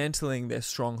dismantling their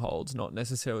strongholds, not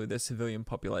necessarily their civilian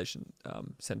population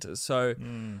centers. So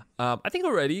I think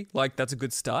already, like, that's a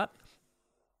good start.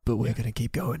 But we're going to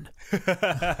keep going.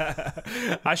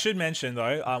 I should mention,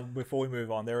 though, before we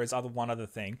move on, there is one other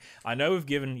thing. I know we've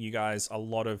given you guys a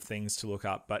lot of things to look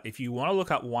up, but if you want to look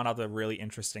up one other really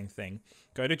interesting thing,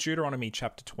 go to Deuteronomy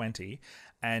chapter 20.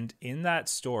 And in that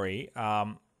story,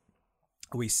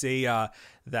 we see that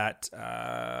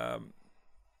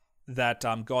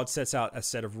God sets out a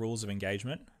set of rules of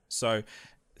engagement. So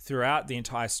throughout the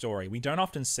entire story, we don't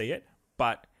often see it,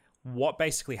 but what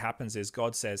basically happens is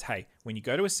God says, hey, when you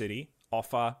go to a city,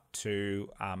 offer to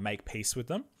make peace with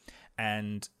them.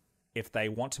 And if they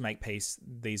want to make peace,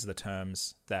 these are the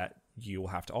terms that you will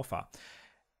have to offer.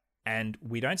 And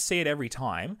we don't see it every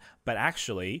time, but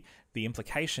actually the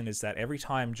implication is that every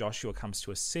time Joshua comes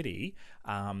to a city,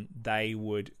 they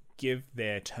would give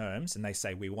their terms and they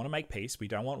say, we want to make peace. We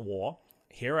don't want war.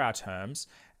 Here are our terms.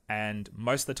 And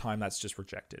most of the time that's just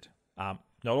rejected.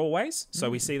 Not always. So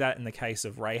we see that in the case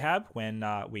of Rahab when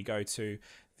we go to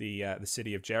the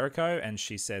city of Jericho and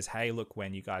she says, hey, look,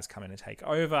 when you guys come in and take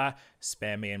over,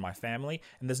 spare me and my family.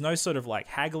 And there's no sort of like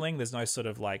haggling. There's no sort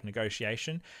of like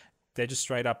negotiation. They're just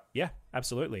straight up, yeah,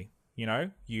 absolutely. You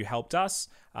know, you helped us.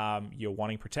 You're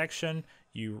wanting protection.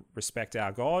 You respect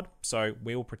our God. So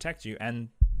we will protect you. And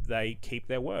they keep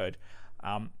their word.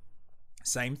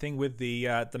 Same thing with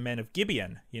the men of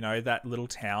Gibeon, you know, that little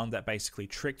town that basically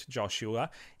tricked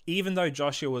Joshua. Even though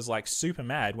Joshua was like super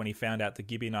mad when he found out the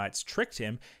Gibeonites tricked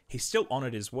him, he still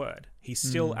honored his word. He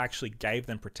still actually gave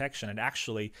them protection. And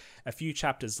actually, a few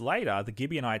chapters later, the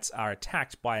Gibeonites are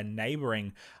attacked by a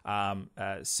neighboring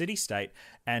city-state,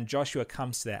 and Joshua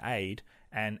comes to their aid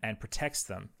and protects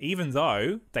them, even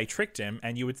though they tricked him.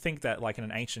 And you would think that, like in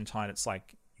an ancient time, it's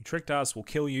like, you tricked us, we'll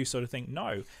kill you sort of thing.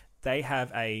 No. They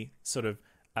have a sort of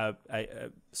a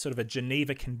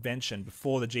Geneva Convention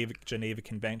before the Geneva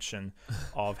Convention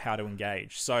of how to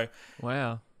engage. So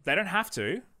wow, they don't have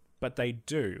to, but they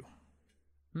do.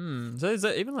 So there's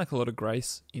even like a lot of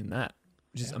grace in that,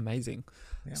 which is amazing.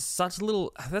 Yeah. Such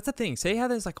little. That's the thing. See how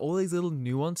there's like all these little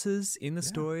nuances in the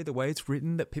story, the way it's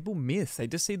written that people miss. They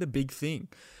just see the big thing.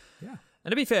 Yeah.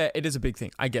 And to be fair, it is a big thing.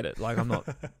 I get it. Like I'm not,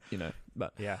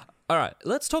 but yeah. All right,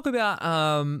 let's talk about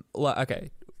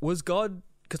was God,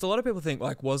 because a lot of people think,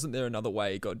 like, wasn't there another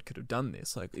way God could have done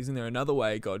this? Like, isn't there another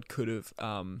way God could have,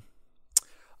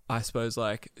 I suppose,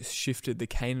 like, shifted the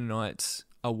Canaanites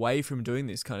away from doing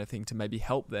this kind of thing to maybe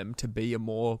help them to be a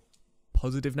more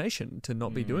positive nation, to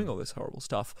not be doing all this horrible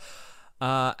stuff?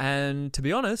 And to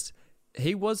be honest,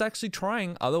 he was actually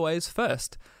trying other ways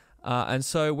first. And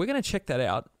so we're going to check that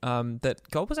out, that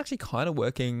God was actually kind of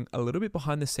working a little bit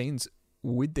behind the scenes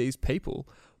with these people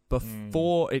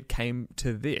before it came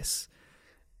to this,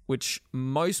 which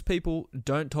most people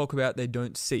don't talk about, they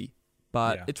don't see,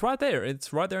 but it's right there.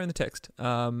 It's right there in the text.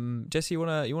 Jesse, you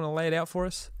wanna lay it out for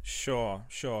us? Sure.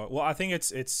 Well, I think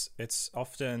it's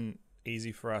often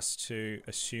easy for us to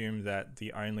assume that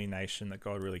the only nation that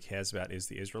God really cares about is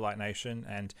the Israelite nation,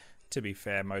 and to be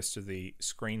fair, most of the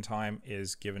screen time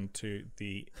is given to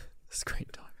the screen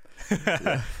time.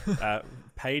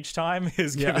 Page time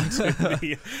is given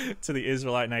to the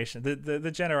Israelite nation,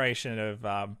 the generation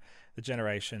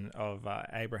of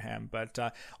Abraham. But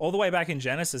all the way back in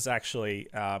Genesis, actually,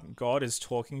 God is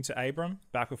talking to Abram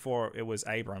back before it was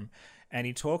Abram, and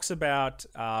he talks about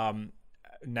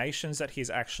nations that he's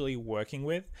actually working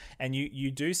with. And you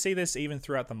do see this even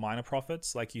throughout the minor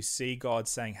prophets. Like you see God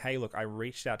saying, hey, look, I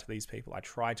reached out to these people. I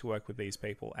tried to work with these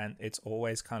people. And it's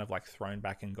always kind of like thrown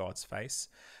back in God's face.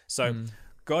 So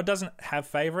God doesn't have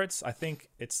favorites. I think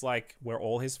it's like we're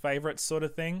all his favorites sort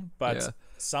of thing. But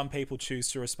some people choose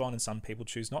to respond and some people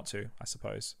choose not to, I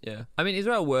suppose. Yeah. I mean,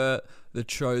 Israel were the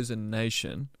chosen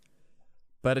nation,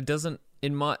 but it doesn't,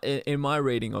 in my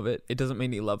reading of it, it doesn't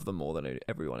mean he loved them more than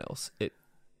everyone else. It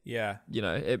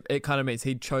kind of means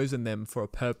he'd chosen them for a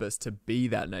purpose to be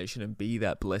that nation and be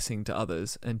that blessing to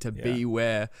others and to be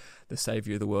where the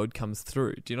savior of the world comes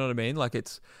through. Do you know what I mean? Like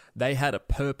they had a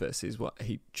purpose is what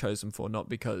he chose them for, not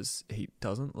because he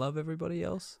doesn't love everybody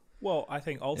else. Well, I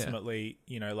think ultimately,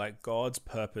 like God's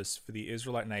purpose for the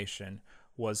Israelite nation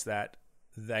was that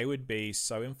they would be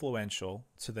so influential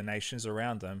to the nations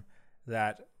around them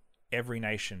that every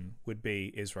nation would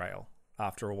be Israel.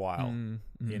 After a while,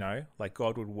 like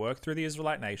God would work through the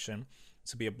Israelite nation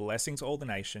to be a blessing to all the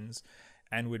nations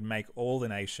and would make all the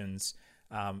nations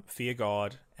fear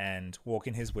God and walk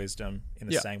in his wisdom in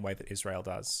the same way that Israel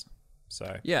does.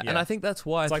 So and I think that's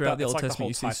why throughout the Old Testament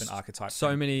you see and archetype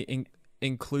so many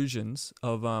inclusions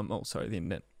of the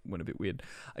internet went a bit weird.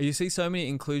 You see so many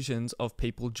inclusions of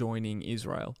people joining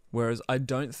Israel, whereas I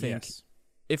don't think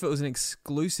if it was an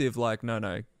exclusive, like,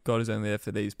 no, God is only there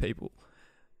for these people,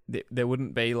 there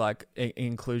wouldn't be like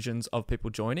inclusions of people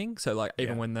joining. So like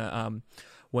even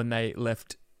when they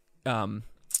left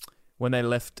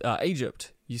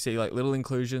Egypt, you see like little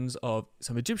inclusions of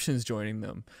some Egyptians joining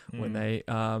them. When they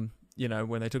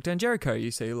when they took down Jericho,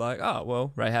 you see like, oh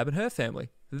well, Rahab and her family,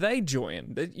 they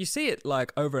join. You see it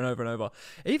like over and over and over.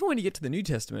 Even when you get to the New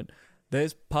Testament,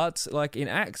 there's parts like in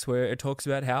Acts where it talks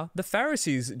about how the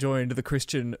Pharisees joined the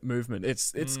Christian movement.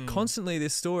 It's constantly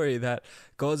this story that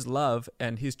God's love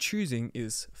and his choosing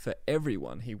is for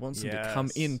everyone. He wants them to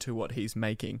come into what he's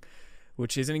making,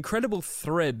 which is an incredible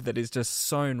thread that is just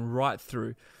sewn right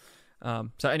through.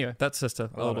 So anyway, that's just a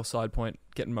little side point,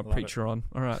 getting my preacher on.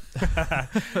 All right.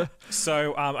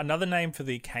 So another name for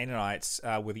the Canaanites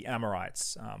were the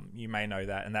Amorites. You may know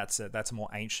that, and that's a more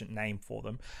ancient name for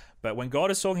them. But when God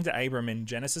is talking to Abram in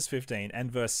Genesis 15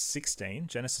 and verse 16,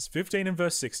 Genesis 15 and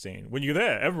verse 16, when you're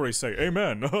there, everybody say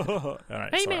amen. All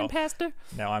right, amen, Pastor.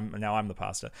 Now I'm the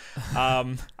pastor.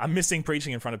 I'm missing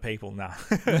preaching in front of people now.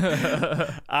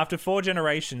 After 4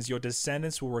 generations, your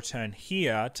descendants will return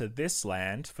here to this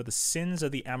land, for the sins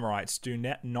of the Amorites do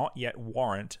not yet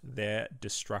warrant their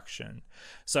destruction.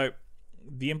 So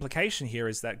the implication here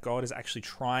is that God is actually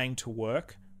trying to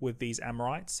work with these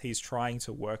Amorites. He's trying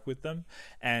to work with them,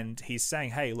 and he's saying,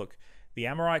 hey, look, the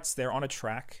Amorites, they're on a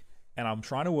track, and I'm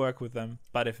trying to work with them,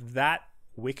 but if that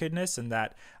wickedness and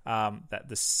that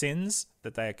the sins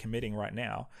that they are committing right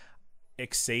now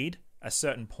exceed a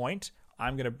certain point,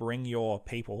 I'm going to bring your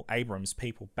people, Abram's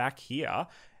people, back here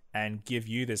and give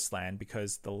you this land,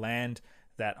 because the land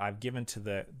that I've given to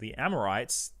the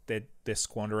Amorites, they're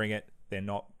squandering it. They're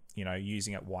not,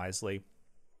 using it wisely.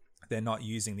 They're not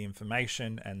using the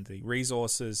information and the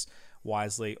resources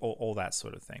wisely, all that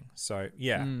sort of thing. So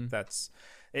that's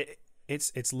it.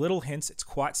 It's little hints. It's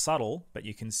quite subtle, but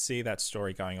you can see that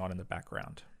story going on in the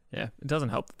background. Yeah, it doesn't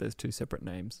help that there's 2 separate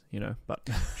names, but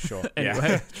sure. Anyway.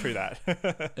 Yeah, true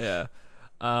that. Yeah.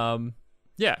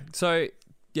 So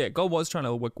God was trying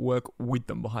to work with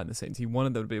them behind the scenes. He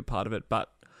wanted them to be a part of it, but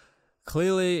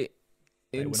clearly,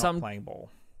 in not playing ball.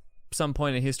 Some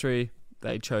point in history,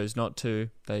 they chose not to.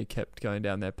 They kept going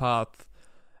down their path.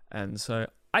 And so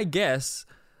I guess,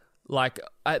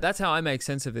 that's how I make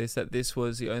sense of this, that this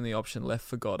was the only option left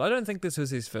for God. I don't think this was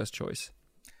his first choice.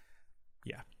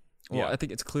 Yeah. Well, I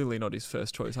think it's clearly not his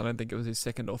first choice. I don't think it was his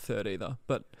second or third either.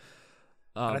 But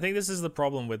I think this is the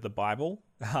problem with the Bible.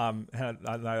 I know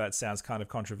that sounds kind of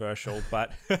controversial,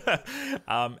 but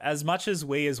as much as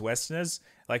we as Westerners,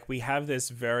 we have this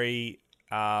very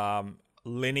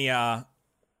linear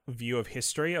view of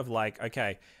history of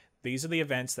okay, these are the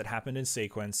events that happened in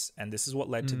sequence, and this is what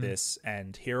led to this,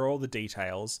 and here are all the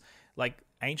details.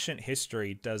 Ancient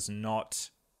history does not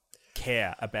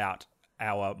care about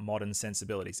our modern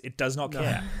sensibilities. It does not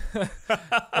care.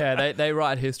 Yeah, they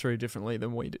write history differently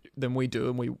than we do,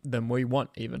 and than we want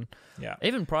even. Yeah.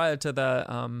 Even prior to the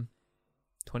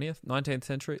 20th, 19th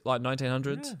century,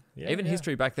 1900s. Even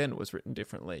history back then was written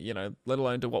differently, let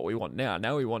alone to what we want now.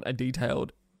 Now we want a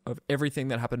detailed of everything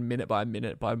that happened minute by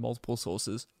minute by multiple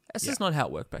sources. That's just not how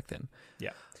it worked back then.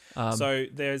 Yeah. So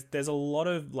there's a lot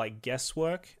of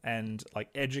guesswork and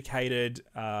educated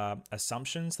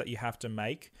assumptions that you have to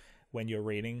make when you're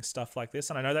reading stuff like this.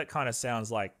 And I know that kind of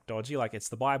sounds dodgy, it's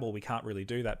the Bible. We can't really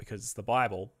do that because it's the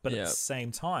Bible. But at the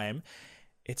same time,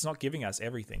 it's not giving us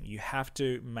everything. You have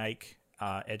to make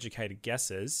educated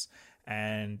guesses,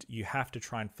 and you have to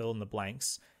try and fill in the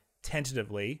blanks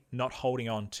tentatively, not holding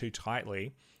on too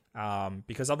tightly,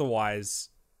 because otherwise,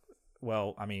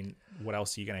 what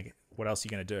else are you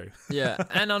gonna do? Yeah,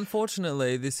 and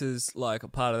unfortunately, this is a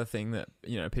part of the thing that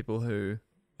people who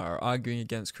are arguing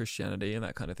against Christianity and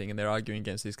that kind of thing, and they're arguing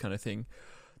against this kind of thing,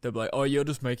 they'll be like, "Oh, you're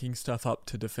just making stuff up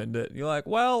to defend it." And you're like,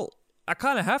 "Well, I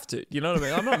kind of have to." You know what I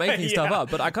mean? I'm not making stuff up,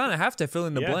 but I kind of have to fill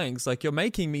in the blanks. You're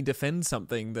making me defend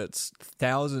something that's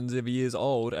thousands of years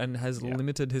old and has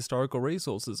limited historical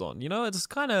resources on. It's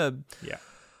kind of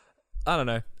I don't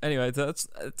know. Anyway,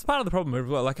 it's part of the problem as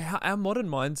well. How our modern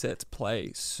mindsets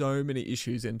play so many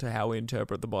issues into how we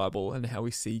interpret the Bible and how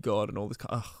we see God and all this.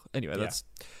 Anyway, that's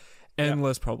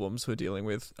endless problems we're dealing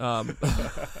with.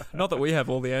 Not that we have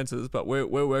all the answers, but we're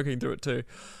working through it too.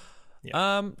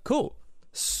 Yeah. Cool.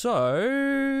 So,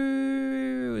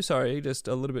 sorry, just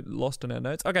a little bit lost in our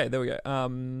notes. Okay, there we go.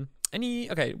 Any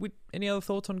other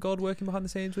thoughts on God working behind the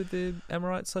scenes with the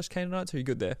Amorites/Canaanites? Are you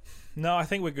good there? No, I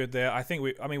think we're good there.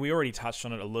 We already touched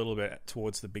on it a little bit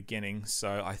towards the beginning,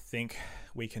 so I think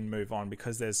we can move on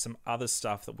because there's some other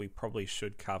stuff that we probably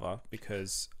should cover,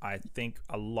 because I think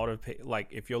a lot of people, like,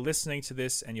 if you're listening to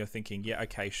this and you're thinking, yeah,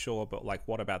 okay, sure, but like,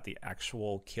 what about the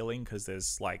actual killing? Because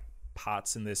there's like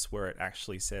parts in this where it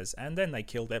actually says, and then they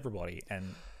killed everybody,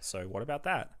 and so what about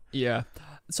that? Yeah.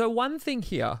 So one thing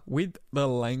here with the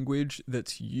language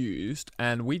that's used,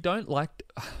 and a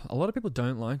lot of people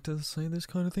don't like to say this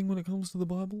kind of thing when it comes to the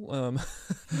Bible.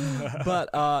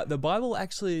 But the Bible,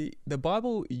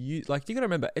 you got to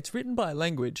remember, it's written by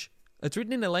language. It's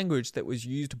written in a language that was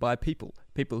used by people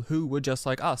who were just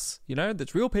like us,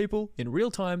 that's real people in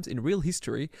real times, in real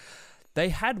history. They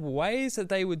had ways that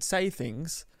they would say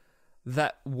things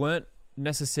that weren't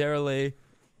necessarily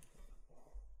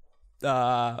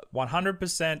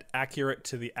 100% accurate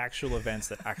to the actual events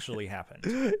that actually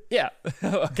happened. Yeah.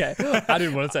 Okay. I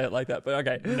didn't want to say it like that, but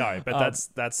okay. No, but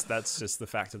that's just the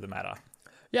fact of the matter.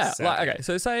 Yeah. Okay.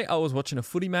 So say I was watching a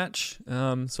footy match.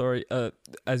 As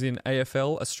in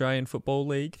AFL, Australian Football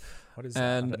League. What is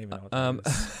that? I don't even know what that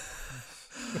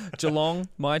is. Geelong,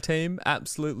 my team,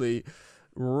 absolutely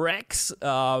wrecks.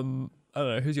 I don't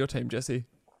know. Who's your team, Jesse?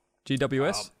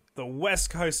 GWS? The West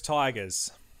Coast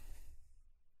Tigers.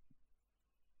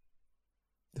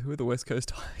 Who are the West Coast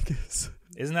Tigers?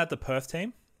 Isn't that the Perth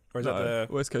team? Or is that the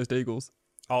West Coast Eagles?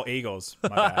 Oh, Eagles.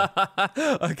 My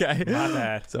bad. Okay. My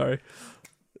bad. Sorry.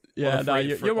 Yeah,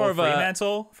 you're more of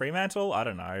Fremantle? I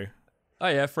don't know. Oh,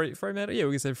 yeah, Fremantle? Yeah,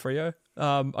 we can say Freo.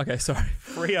 Okay, sorry.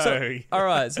 Freo. So, all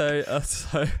right, so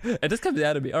it just comes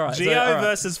out of me. All right. Geo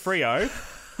versus Freo.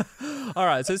 All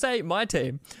right, so say my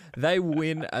team, they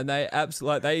win and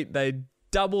they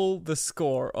double the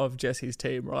score of Jesse's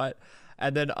team, right?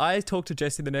 And then I talked to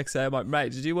Jesse the next day. I'm like,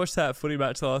 mate, did you watch that footy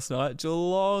match last night?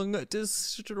 Geelong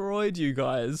destroyed you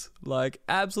guys. Like,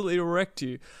 absolutely wrecked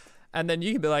you. And then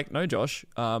you can be like, no, Josh,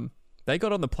 they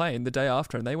got on the plane the day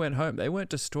after and they went home. They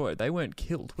weren't destroyed. They weren't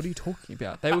killed. What are you talking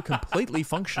about? They were completely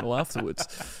functional afterwards.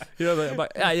 I'm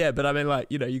like, yeah, but I mean, like,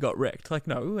 you got wrecked. Like,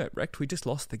 no, we weren't wrecked. We just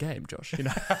lost the game, Josh.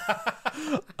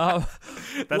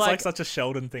 That's like such a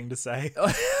Sheldon thing to say.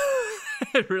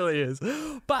 It really is.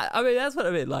 But I mean, that's what I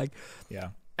mean. Like, yeah.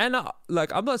 And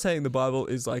I'm not saying the Bible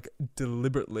is like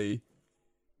deliberately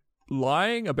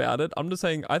lying about it. I'm just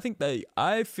saying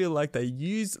I feel like they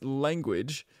use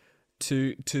language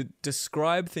to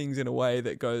describe things in a way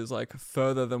that goes like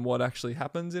further than what actually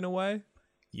happens in a way.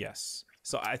 Yes.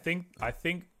 So I think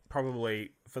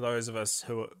probably for those of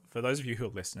you who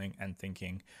are listening and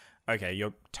thinking, okay,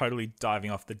 you're totally diving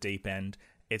off the deep end.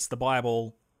 It's the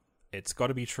Bible. It's got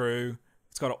to be true.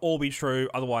 It's got to all be true.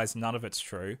 Otherwise, none of it's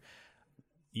true.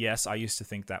 Yes, I used to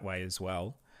think that way as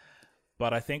well.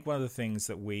 But I think one of the things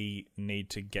that we need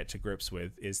to get to grips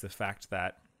with is the fact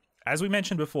that, as we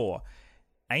mentioned before,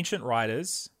 ancient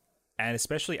writers, and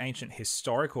especially ancient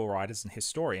historical writers and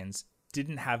historians,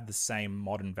 didn't have the same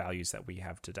modern values that we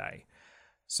have today.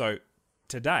 So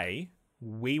today,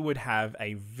 we would have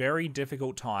a very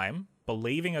difficult time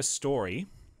believing a story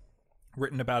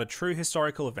written about a true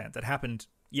historical event that happened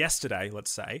yesterday,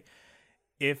 let's say,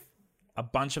 if a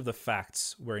bunch of the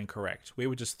facts were incorrect. We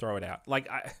would just throw it out.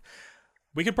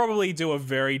 We could probably do a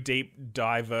very deep,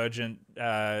 divergent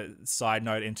side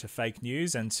note into fake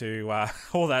news and to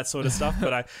all that sort of stuff,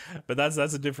 but that's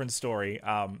a different story.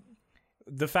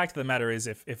 The fact of the matter is,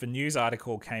 if a news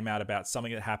article came out about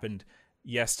something that happened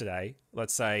yesterday,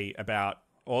 let's say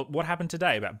or what happened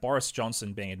today about Boris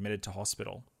Johnson being admitted to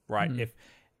hospital, right? Mm.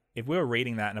 If we were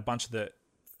reading that and a bunch of the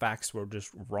facts were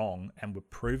just wrong and were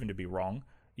proven to be wrong,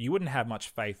 you wouldn't have much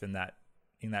faith in that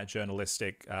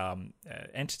journalistic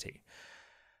entity.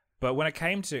 But when it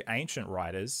came to ancient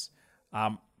writers,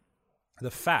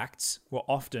 the facts were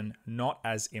often not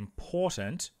as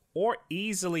important or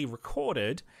easily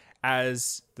recorded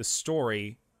as the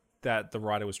story that the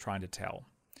writer was trying to tell.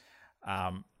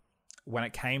 When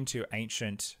it came to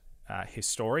ancient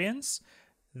historians,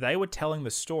 they were telling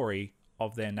the story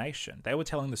of their nation. They were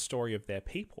telling the story of their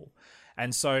people.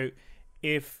 And so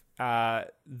if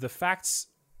the facts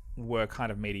were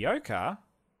kind of mediocre,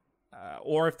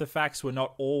 or if the facts were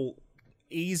not all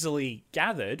easily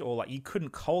gathered, or like you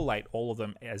couldn't collate all of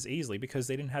them as easily because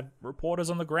they didn't have reporters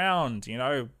on the ground,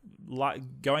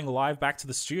 going live back to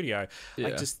the studio. Yeah.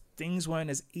 Like, just things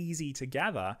weren't as easy to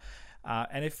gather.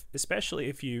 And especially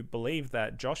if you believe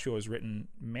that Joshua was written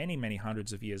many, many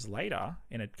hundreds of years later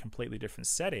in a completely different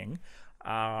setting,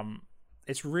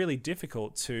 it's really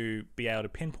difficult to be able to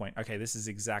pinpoint, okay, this is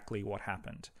exactly what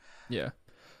happened. Yeah.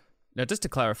 Now, just to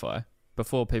clarify,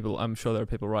 before people, I'm sure there are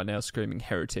people right now screaming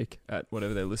heretic at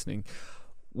whatever they're listening.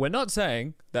 We're not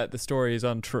saying that the story is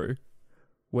untrue.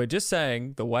 We're just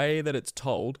saying the way that it's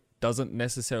told doesn't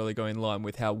necessarily go in line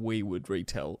with how we would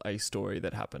retell a story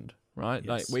that happened, right? Yes.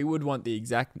 Like, we would want the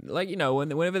exact, like, you know,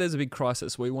 whenever there's a big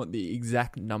crisis, we want the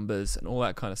exact numbers and all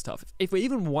that kind of stuff. If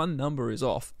even one number is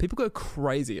off, people go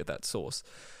crazy at that source.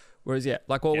 Whereas, yeah,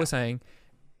 like what we're saying,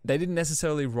 they didn't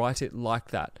necessarily write it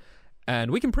like that.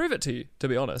 And we can prove it to you, to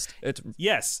be honest. It's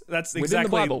Yes, that's within exactly.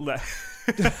 the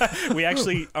Bible. We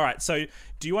actually. All right. So,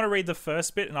 do you want to read the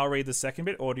first bit and I'll read the second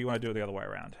bit, or do you want to do it the other way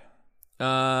around?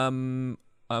 I'm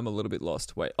a little bit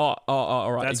lost. Wait. All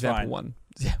right. That's example fine. 1.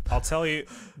 Yeah. I'll tell you.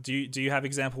 Do you have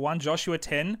example 1? Joshua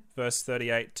 10, verse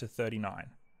 38 to 39.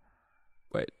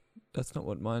 Wait, that's not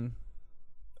what mine.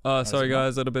 Oh, sorry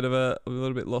guys, a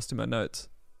little bit lost in my notes.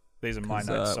 These are my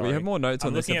notes. Sorry. We have more notes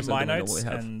on this episode than we normally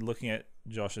have. I'm looking at my notes and looking at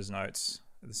Josh's notes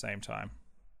at the same time.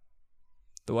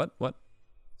 The what? What?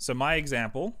 So my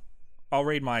example, I'll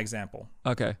read my example.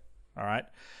 Okay. All right.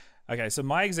 Okay, so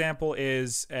my example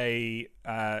is a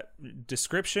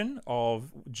description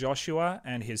of Joshua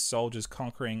and his soldiers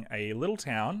conquering a little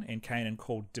town in Canaan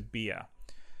called Debir.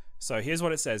 So here's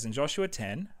what it says in Joshua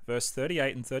 10, verse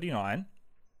 38 and 39.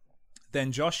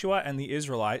 Then Joshua and the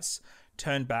Israelites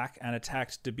turned back and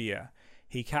attacked Debir.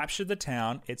 He captured the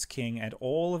town, its king, and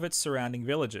all of its surrounding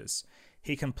villages.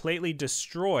 He completely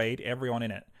destroyed everyone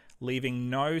in it, leaving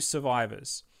no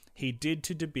survivors. He did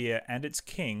to Debir and its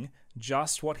king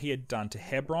just what he had done to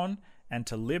Hebron and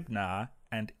to Libnah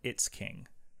and its king.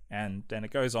 And then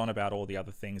it goes on about all the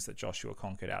other things that Joshua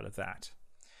conquered out of that.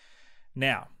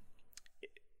 Now,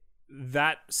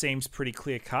 that seems pretty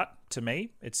clear-cut to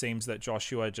me. It seems that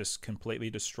Joshua just completely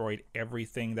destroyed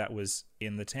everything that was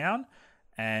in the town,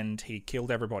 and he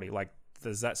killed everybody. Like,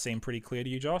 does that seem pretty clear to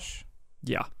you, Josh?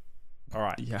 Yeah. All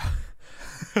right. Yeah.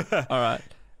 All right.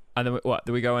 And then what?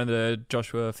 Do we go into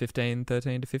Joshua 15,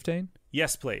 13 to 15?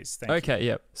 Yes, please. Thank you. Okay,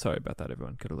 yeah. Sorry about that,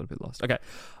 everyone. Got a little bit lost. Okay.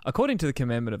 According to the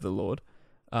commandment of the Lord,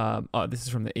 this is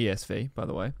from the ESV, by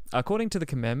the way. According to the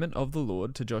commandment of the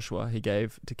Lord to Joshua, he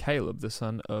gave to Caleb, the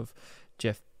son of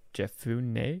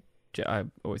Jephunneh. I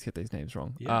always get these names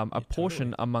wrong. A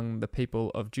portion among the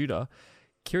people of Judah,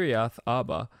 Kiriath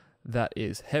Arba, that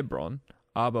is Hebron.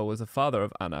 Arba was the father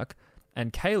of Anak,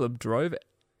 and Caleb drove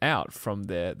out from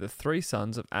there the 3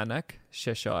 sons of Anak,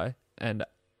 Sheshai, and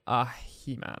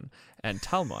Ahiman, and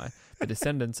Talmai, the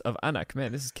descendants of Anak.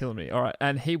 Man, this is killing me. All right.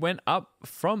 And he went up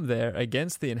from there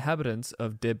against the inhabitants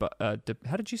of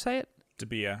how did you say it?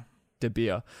 Debir.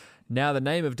 Debir. Now the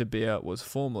name of Debir was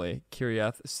formerly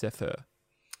Kiriath Sefer.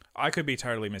 I could be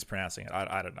totally mispronouncing it.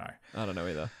 I don't know. I don't know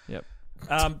either. Yep.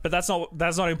 But that's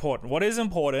not important. What is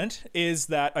important is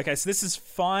that, okay, so this is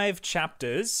 5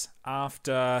 chapters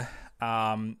after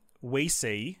we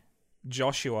see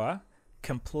Joshua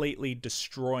completely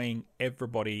destroying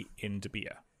everybody in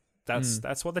Debir.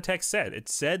 That's what the text said. It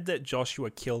said that Joshua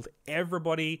killed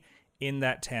everybody in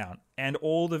that town and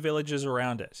all the villages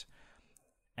around it.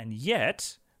 And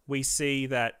yet, we see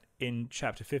that in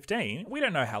chapter 15, we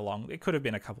don't know how long. It could have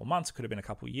been a couple of months. It could have been a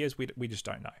couple of years. We just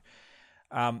don't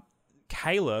know.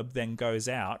 Caleb then goes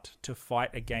out to fight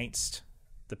against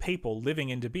the people living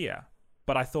in Debir.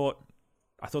 But I thought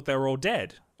they were all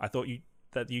dead. I thought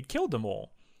that you'd killed them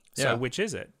all. So Yeah. which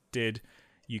is it? Did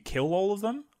you kill all of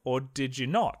them or did you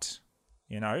not?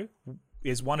 You know,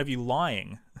 is one of you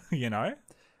lying? You know?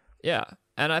 Yeah.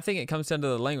 And I think it comes down to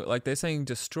the language. Like, they're saying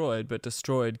destroyed, but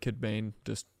destroyed could mean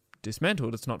just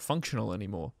dismantled. It's not functional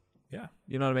anymore. Yeah.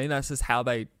 You know what I mean? That's just how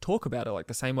they talk about it, like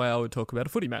the same way I would talk about a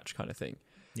footy match kind of thing.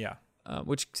 Yeah.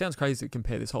 Which sounds crazy to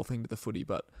compare this whole thing to the footy,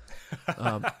 but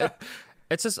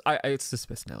it's just it's just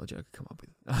the best analogy I could come up with.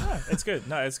 No, it's good.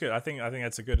 No, it's good. I think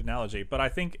that's a good analogy. But I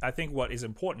think what is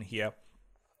important here,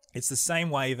 it's the same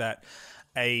way that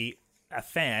a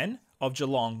fan of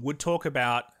Geelong would talk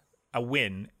about a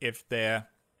win if their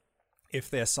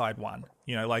side won.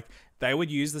 You know, like they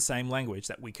would use the same language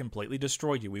that we completely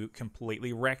destroyed you, we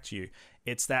completely wrecked you.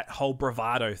 It's that whole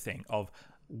bravado thing of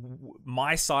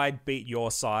my side beat your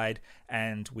side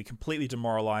and we completely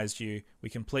demoralized you, we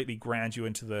completely ground you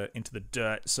into the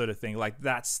dirt, sort of thing. Like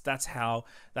that's how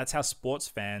sports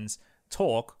fans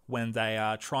talk when they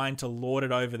are trying to lord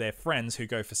it over their friends who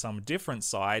go for some different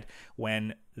side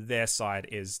when their side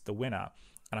is the winner.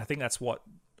 And I think that's what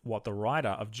the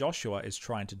writer of Joshua is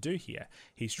trying to do here.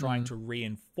 He's trying to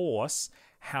reinforce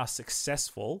how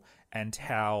successful and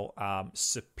how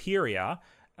superior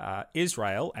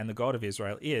Israel and the God of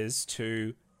Israel is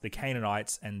to the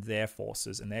Canaanites and their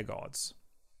forces and their gods.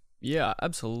 Yeah,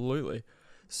 absolutely.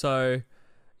 So,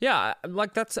 yeah,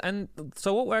 like that's, and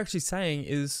so what we're actually saying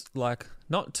is like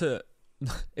not to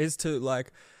is to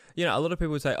like, you know, a lot of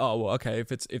people would say, oh, well, okay,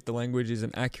 if the language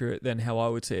isn't accurate, then how I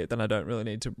would see it, then I don't really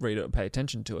need to read it or pay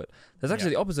attention to it. That's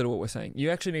actually the opposite of what we're saying. You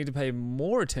actually need to pay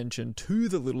more attention to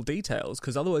the little details,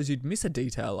 because otherwise you'd miss a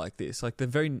detail like this. Like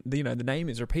the name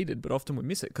is repeated, but often we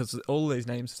miss it because all these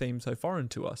names seem so foreign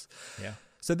to us. Yeah.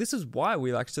 So this is why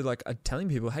we like to are telling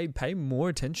people, hey, pay more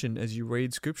attention as you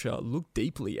read scripture. Look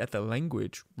deeply at the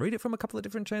language. Read it from a couple of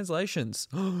different translations.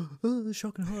 Oh,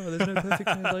 shock and horror. There's no perfect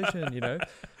translation, you know.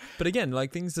 But again,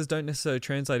 like things just don't necessarily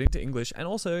translate into English and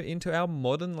also into our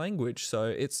modern language. So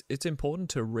it's important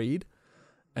to read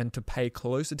and to pay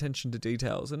close attention to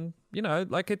details. And, you know,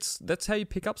 like that's how you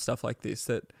pick up stuff like this.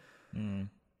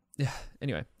 Yeah.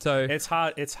 Anyway, so it's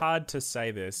hard to say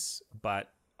this, but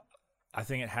I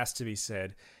think it has to be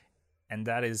said, and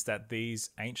that is that these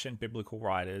ancient biblical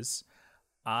writers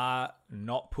are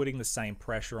not putting the same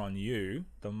pressure on you,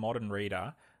 the modern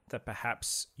reader, that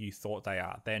perhaps you thought they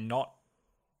are. They're not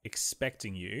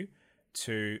expecting you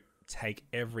to take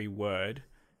every word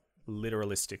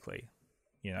literalistically,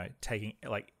 you know, taking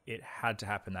like it had to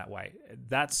happen that way.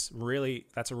 That's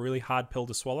a really hard pill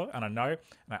to swallow, and I know and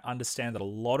I understand that a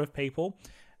lot of people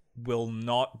will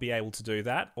not be able to do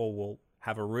that, or will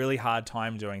have a really hard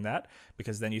time doing that,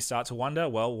 because then you start to wonder,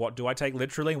 well, what do I take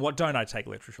literally and what don't I take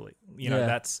literally? You know,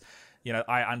 that's, you know,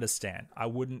 I understand. I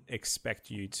wouldn't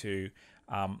expect you to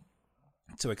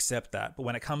accept that. But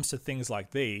when it comes to things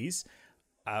like these,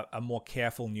 a more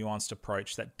careful, nuanced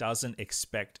approach that doesn't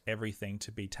expect everything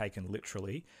to be taken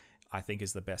literally, I think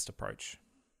is the best approach.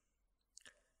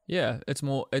 Yeah,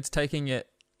 it's taking it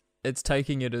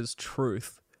as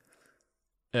truth.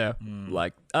 Yeah.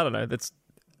 Like, I don't know,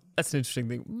 that's an interesting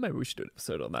thing. Maybe we should do an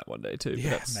episode on that one day too.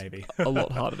 Yeah, that's maybe. a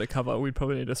lot harder to cover. We'd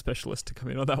probably need a specialist to come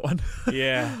in on that one.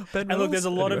 Yeah. And look, there's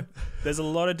a lot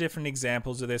of different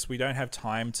examples of this. We don't have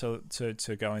time to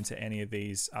go into any of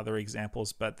these other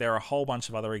examples, but there are a whole bunch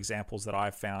of other examples that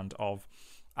I've found of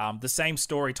the same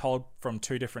story told from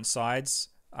two different sides,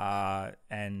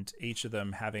 and each of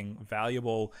them having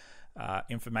valuable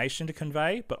information to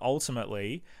convey, but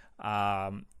ultimately,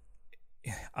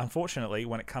 unfortunately,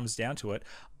 when it comes down to it,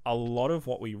 a lot of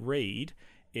what we read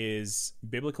is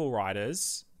biblical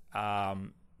writers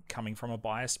coming from a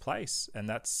biased place, and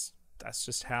that's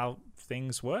just how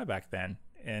things were back then.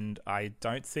 And I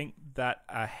don't think that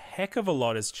a heck of a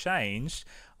lot has changed.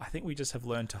 I think we just have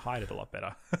learned to hide it a lot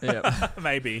better. Yeah,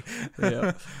 maybe.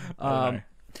 Yeah.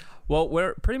 Well,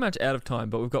 we're pretty much out of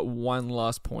time, but we've got one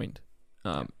last point,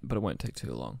 but it won't take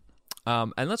too long.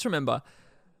 And let's remember,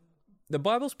 the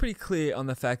Bible's pretty clear on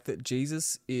the fact that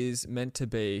Jesus is meant to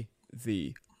be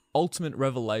the ultimate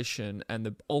revelation and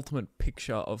the ultimate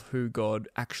picture of who God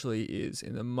actually is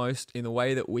in the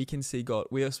way that we can see God.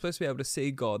 We are supposed to be able to see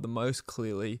God the most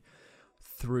clearly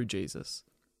through Jesus.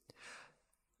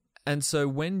 And so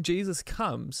when Jesus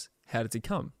comes, how does he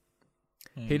come?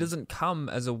 He doesn't come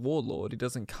as a warlord. He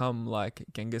doesn't come like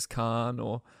Genghis Khan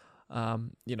or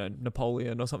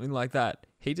Napoleon or something like that.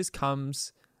 He just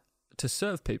comes to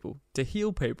serve people, to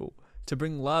heal people, to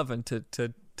bring love and to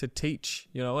teach,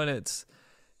 and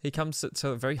he comes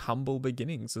to very humble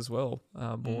beginnings as well,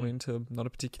 born into not a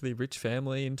particularly rich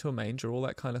family, into a manger, all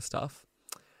that kind of stuff.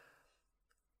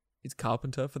 He's a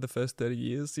carpenter for the first 30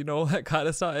 years, all that kind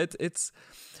of stuff.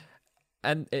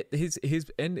 His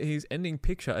ending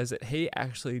picture is that he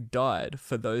actually died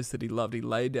for those that he loved. He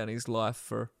laid down his life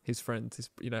for his friends,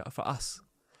 for us.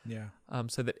 Yeah.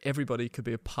 So that everybody could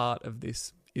be a part of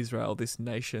this Israel, this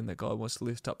nation that God wants to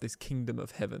lift up, this kingdom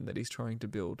of heaven that he's trying to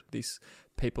build, these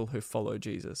people who follow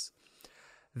Jesus.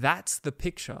 That's the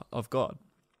picture of God.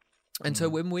 And so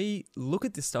when we look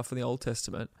at this stuff in the Old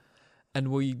Testament and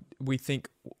we think,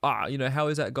 how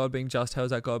is that God being just? How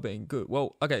is that God being good?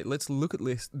 Well, okay, let's look at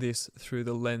this through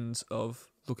the lens of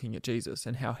looking at Jesus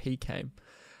and how he came.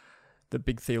 The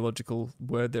big theological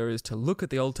word there is to look at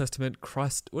the Old Testament,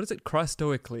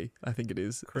 Christoically, I think it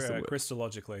is.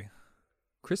 Christologically.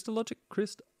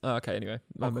 Okay, anyway.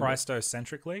 Or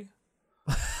Christocentrically?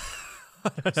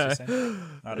 I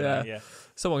don't know, yeah.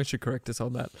 Someone should correct us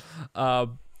on that.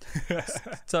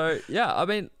 So, yeah, I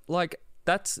mean, like,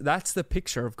 that's the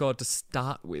picture of God to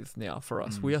start with now for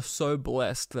us. We are so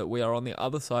blessed that we are on the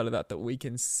other side of that we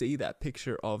can see that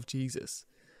picture of Jesus.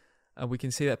 And we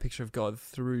can see that picture of God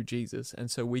through Jesus.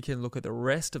 And so we can look at the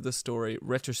rest of the story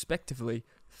retrospectively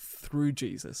through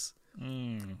Jesus.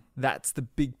 That's the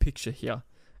big picture here.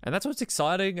 And that's what's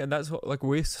exciting. And that's what,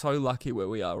 we're so lucky where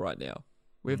we are right now.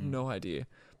 We have no idea,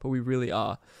 but we really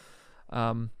are.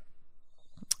 And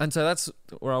so that's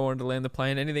where I wanted to land the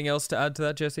plane. Anything else to add to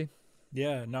that, Jesse?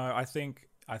 Yeah, no, I think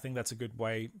that's a good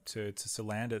way to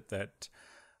land it, that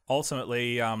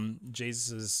ultimately,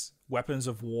 Jesus' weapons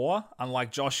of war,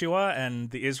 unlike Joshua and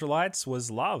the Israelites,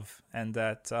 was love, and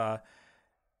that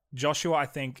Joshua, I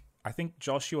think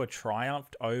Joshua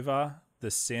triumphed over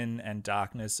the sin and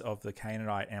darkness of the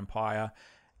Canaanite Empire,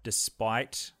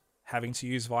 despite having to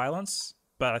use violence.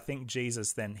 But I think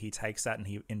Jesus then he takes that and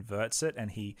he inverts it,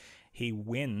 and he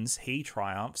wins, he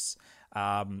triumphs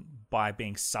by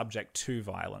being subject to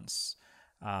violence.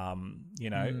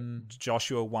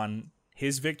 Joshua won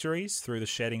his victories through the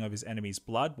shedding of his enemy's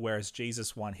blood, whereas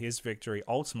Jesus won his victory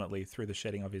ultimately through the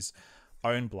shedding of his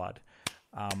own blood.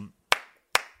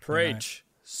 Preach.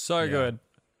 So good.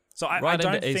 So I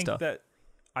don't think that...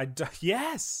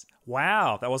 Yes!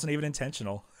 Wow, that wasn't even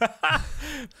intentional.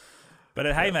 But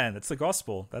hey, man, that's the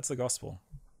gospel. That's the gospel.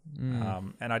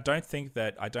 And I don't think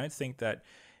that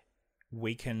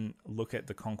we can look at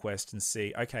the conquest and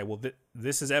see, okay, well,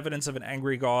 this is evidence of an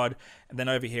angry God, and then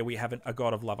over here we have a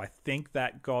God of love. I think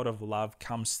that God of love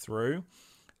comes through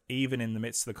even in the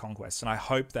midst of the conquest. And I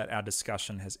hope that our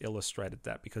discussion has illustrated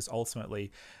that, because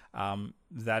ultimately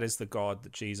that is the God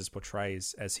that Jesus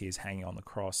portrays as he is hanging on the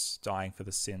cross, dying for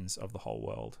the sins of the whole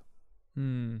world.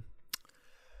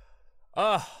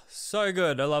 Oh, so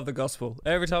good. I love the gospel.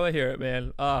 Every time I hear it,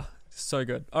 man. So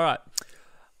good. All right.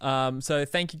 So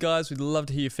thank you guys. We'd love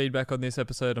to hear your feedback on this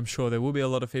episode. I'm sure there will be a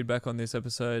lot of feedback on this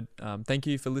episode. Thank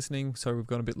you for listening. Sorry we've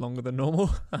gone a bit longer than normal.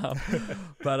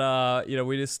 But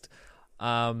we just...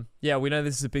 we know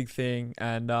this is a big thing,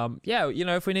 and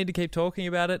if we need to keep talking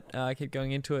about it, keep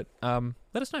going into it,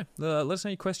 let us know. Let us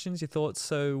know your questions, your thoughts,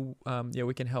 so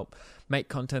we can help make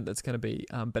content that's going to be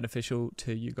beneficial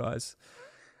to you guys.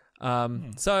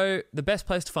 So the best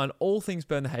place to find all things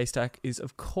Burn the Haystack is,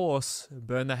 of course,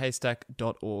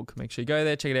 burnthehaystack.org. Make sure you go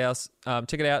there, check it out.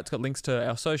 It's got links to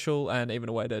our social and even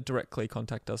a way to directly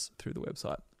contact us through the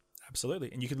website.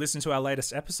 Absolutely. And you can listen to our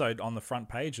latest episode on the front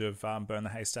page of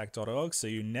burnthehaystack.org, so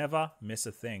you never miss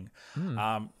a thing.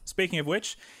 Speaking of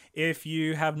which, if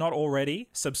you have not already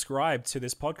subscribed to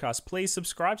this podcast, please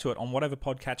subscribe to it on whatever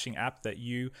podcatching app that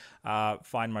you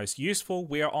find most useful.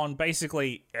 We are on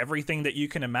basically everything that you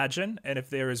can imagine. And if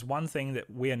there is one thing that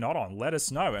we are not on, let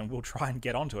us know and we'll try and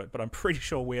get onto it. But I'm pretty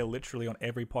sure we are literally on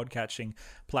every podcatching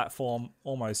platform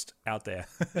almost out there.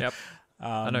 Yep.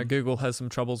 I know Google has some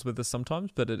troubles with us sometimes,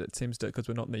 but it seems to, because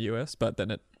we're not in the US, but then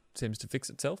it seems to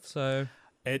fix itself. So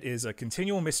it is a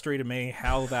continual mystery to me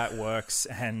how that works,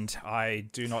 and I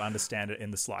do not understand it in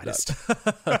the slightest.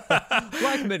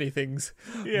 Like many things.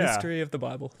 Yeah. Mystery of the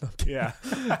Bible. Yeah.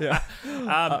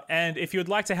 And if you would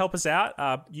like to help us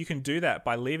out, you can do that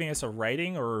by leaving us a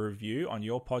rating or a review on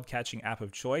your podcatching app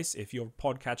of choice. If your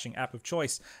podcatching app of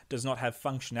choice does not have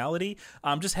functionality,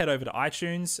 just head over to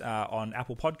iTunes on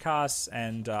Apple Podcasts,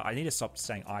 and I need to stop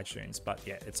saying iTunes, but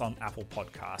yeah, it's on Apple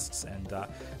Podcasts, and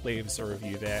leave us a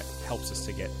review there. Helps us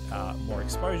to get more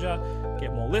exposure,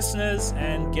 get more listeners,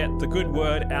 and get the good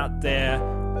word out there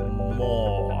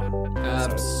more.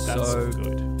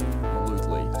 Absolutely.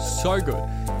 So good.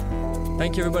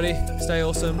 Thank you, everybody. Stay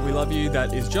awesome. We love you.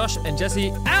 That is Josh and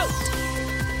Jesse out.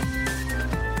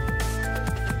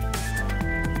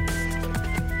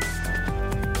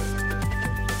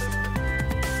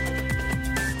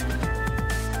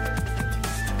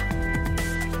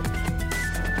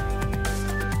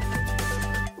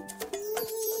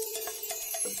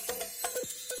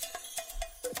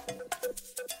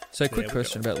 So, quick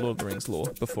question about Lord of the Rings lore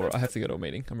before I have to go to a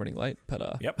meeting. I'm running late,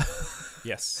 but Yep.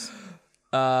 Yes.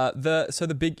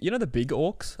 The big, the big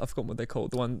orcs. I forgot what they're called.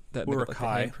 The one that they got, like, the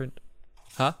handprint.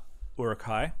 Huh?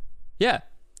 Uruk-hai. Yeah.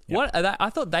 Yep. What are they?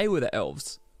 I thought they were the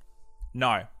elves.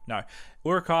 No.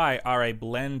 Uruk-hai are a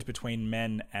blend between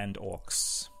men and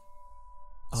orcs.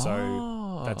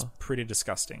 So that's pretty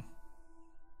disgusting.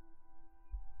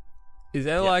 Is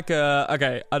there like a...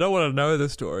 Okay, I don't want to know the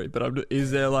story, but is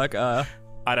there like a...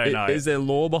 I don't know. Is there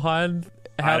lore behind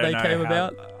how they came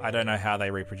about? I don't know how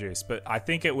they reproduce, but I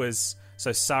think it was...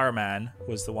 So Saruman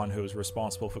was the one who was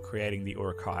responsible for creating the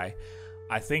Uruk-hai.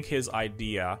 I think his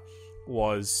idea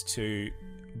was to...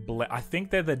 I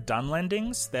think they're the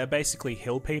Dunlendings. They're basically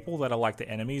hill people that are like the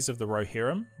enemies of the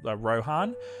Rohirrim, the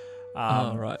Rohan.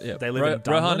 Right, yeah. They live in Dunland.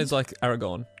 Rohan is like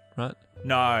Aragorn, right?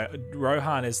 No,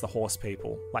 Rohan is the horse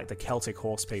people, like the Celtic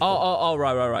horse people. Oh,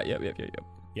 right. Yep.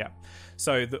 Yeah.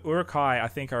 So the Uruk-hai, I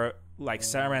think, are like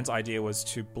Saruman's idea was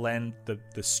to blend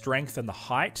the strength and the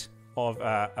height of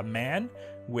a man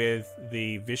with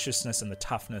the viciousness and the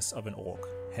toughness of an orc.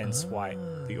 Hence why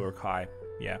the Uruk-hai,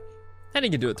 And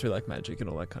you can do it through like magic and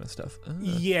all that kind of stuff.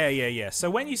 Yeah. So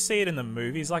when you see it in the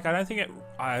movies, like I don't think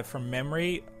it, from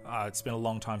memory, it's been a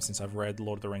long time since I've read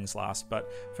Lord of the Rings last,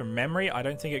 but from memory, I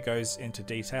don't think it goes into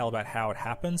detail about how it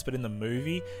happens. But in the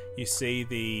movie, you see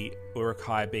the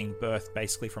Uruk-hai being birthed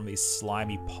basically from these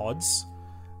slimy pods.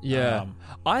 Yeah.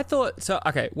 I thought so.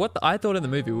 Okay, I thought in the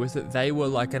movie was that they were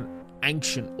like an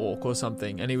ancient orc or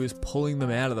something, and he was pulling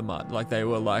them out of the mud, like they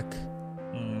were like,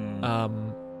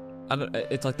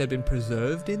 it's like they'd been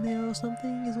preserved in there or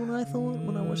something. Is what I thought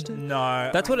when I watched it.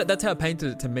 No, that's how it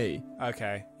painted it to me.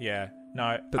 Okay, yeah,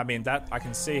 no, but, I mean that I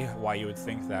can see why you would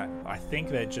think that. I think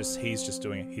that he's just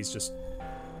doing it. He's just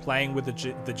playing with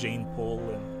the gene pool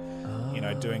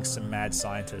and doing some mad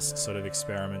scientist sort of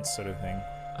experiments, sort of thing.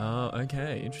 Oh,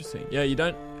 okay, interesting. Yeah,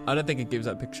 I don't think it gives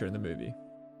that picture in the movie.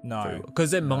 No,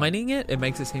 because they're mining it. It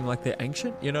makes it seem like they're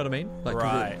ancient. You know what I mean? Like,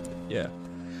 right. Yeah.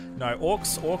 No,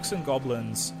 orcs and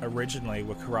goblins originally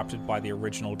were corrupted by the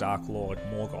original Dark Lord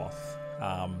Morgoth,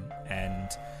 and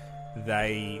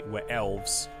they were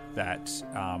elves that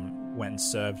went and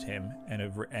served him,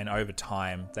 and over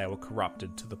time they were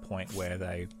corrupted to the point where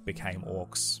they became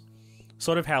orcs.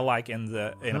 Sort of how, like in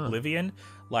Oblivion,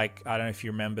 like I don't know if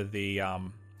you remember the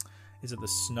is it the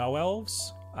Snow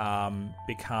Elves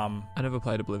become? I never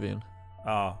played Oblivion.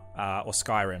 Or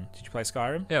Skyrim. Did you play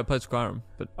Skyrim? Yeah, I played Skyrim.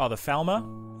 But the Falmer?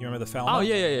 You remember the Falmer? Oh,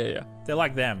 yeah. They're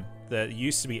like them. They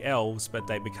used to be elves, but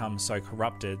they become so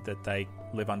corrupted that they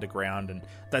live underground, and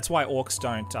that's why orcs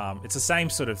don't... it's the same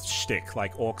sort of shtick.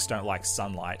 Like, orcs don't like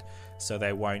sunlight, so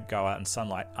they won't go out in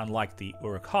sunlight, unlike the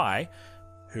Uruk-hai,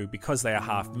 who, because they are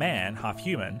half man, half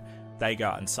human, they go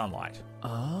out in sunlight.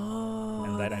 Oh.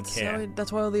 And they don't care. So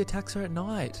that's why all the attacks are at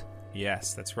night.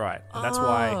 Yes, that's right. And that's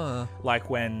why, like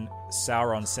when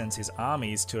Sauron sends his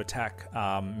armies to attack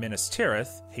Minas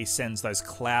Tirith, he sends those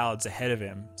clouds ahead of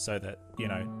him so that,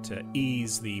 to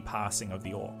ease the passing of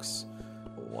the orcs.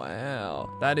 Wow.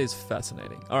 That is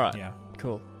fascinating. All right. Yeah.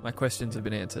 Cool. My questions have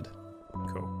been answered.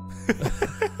 Cool.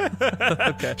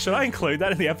 Okay. Should I include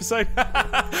that in the episode?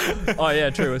 Oh, yeah,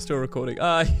 true. We're still recording.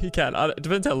 You can. It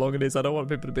depends how long it is. I don't want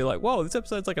people to be like, whoa, this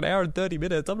episode's like an hour and 30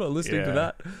 minutes. I'm not listening to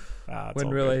that. When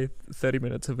really 30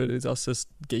 minutes of it is us just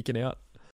geeking out.